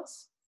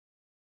Pavlos.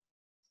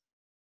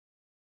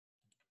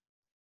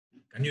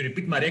 Can you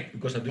repeat, Marek,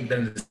 because I didn't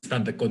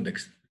understand the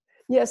context?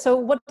 Yeah, so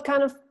what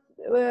kind of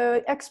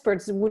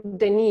experts would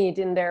they need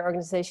in their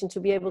organization to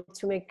be able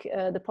to make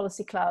the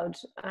policy cloud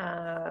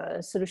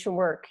solution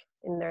work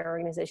in their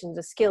organization,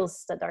 the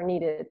skills that are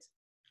needed?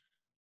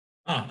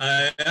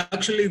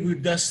 Actually, we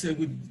just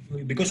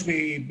because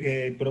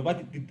we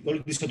provided all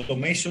this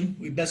automation,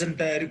 it doesn't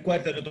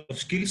require a lot of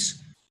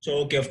skills. So,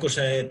 okay, of course,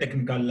 a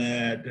technical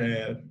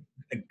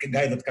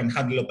guy that can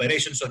handle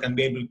operations, so can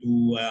be able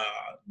to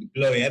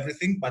deploy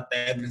everything, but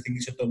everything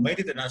is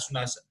automated, and as soon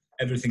as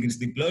everything is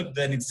deployed,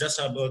 then it's just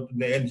about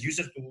the end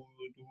user to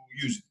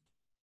use it.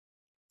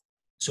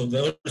 So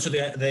also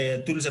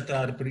the tools that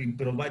are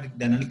provided,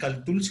 the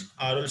analytical tools,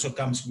 are also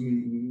comes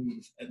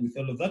with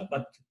all of that.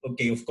 But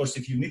okay, of course,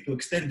 if you need to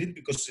extend it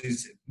because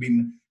it's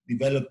been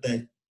developed,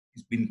 it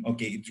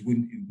will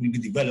be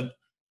developed.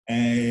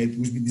 It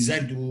will be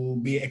designed to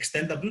be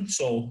extendable.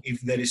 So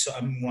if there is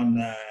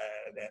someone,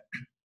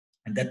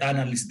 data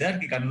analyst there,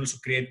 he can also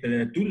create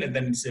a tool, and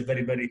then it's a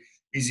very, very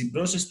easy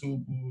process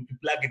to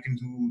plug it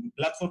into the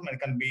platform, and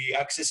can be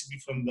accessible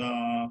from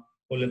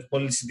the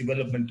policy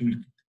development tool.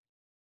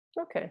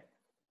 Okay,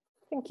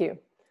 thank you.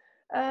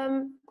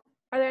 Are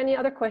there any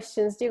other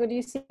questions? Diego, do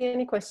you see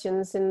any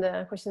questions in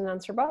the question and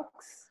answer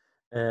box?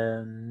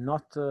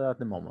 Not at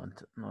the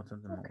moment. Not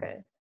at the moment.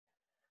 Okay.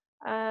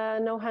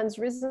 No hands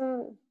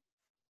risen.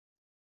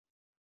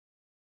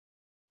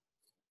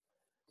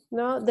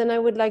 No, then I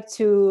would like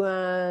to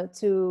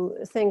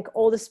thank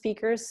all the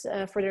speakers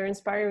for their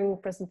inspiring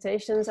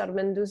presentations,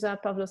 Armand Duza,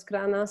 Pavlos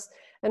Kranas,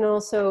 and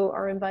also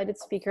our invited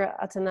speaker,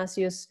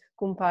 Athanasios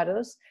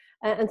Koumparos.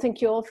 And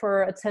thank you all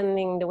for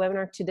attending the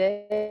webinar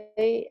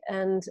today.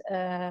 And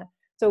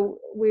so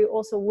we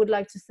also would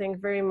like to thank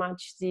very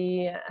much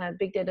the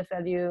Big Data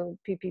Value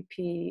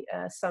PPP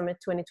Summit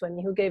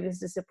 2020, who gave us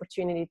this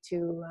opportunity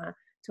to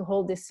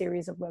hold this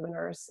series of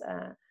webinars.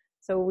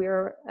 So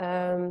we're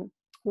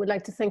would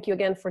like to thank you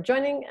again for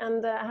joining,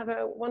 and have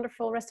a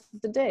wonderful rest of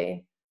the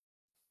day.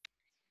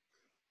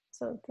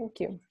 So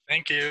thank you.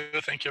 Thank you.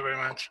 Thank you very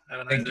much.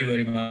 Thank you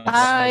very much.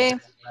 Bye.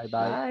 Bye.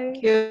 Bye.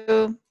 Thank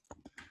you.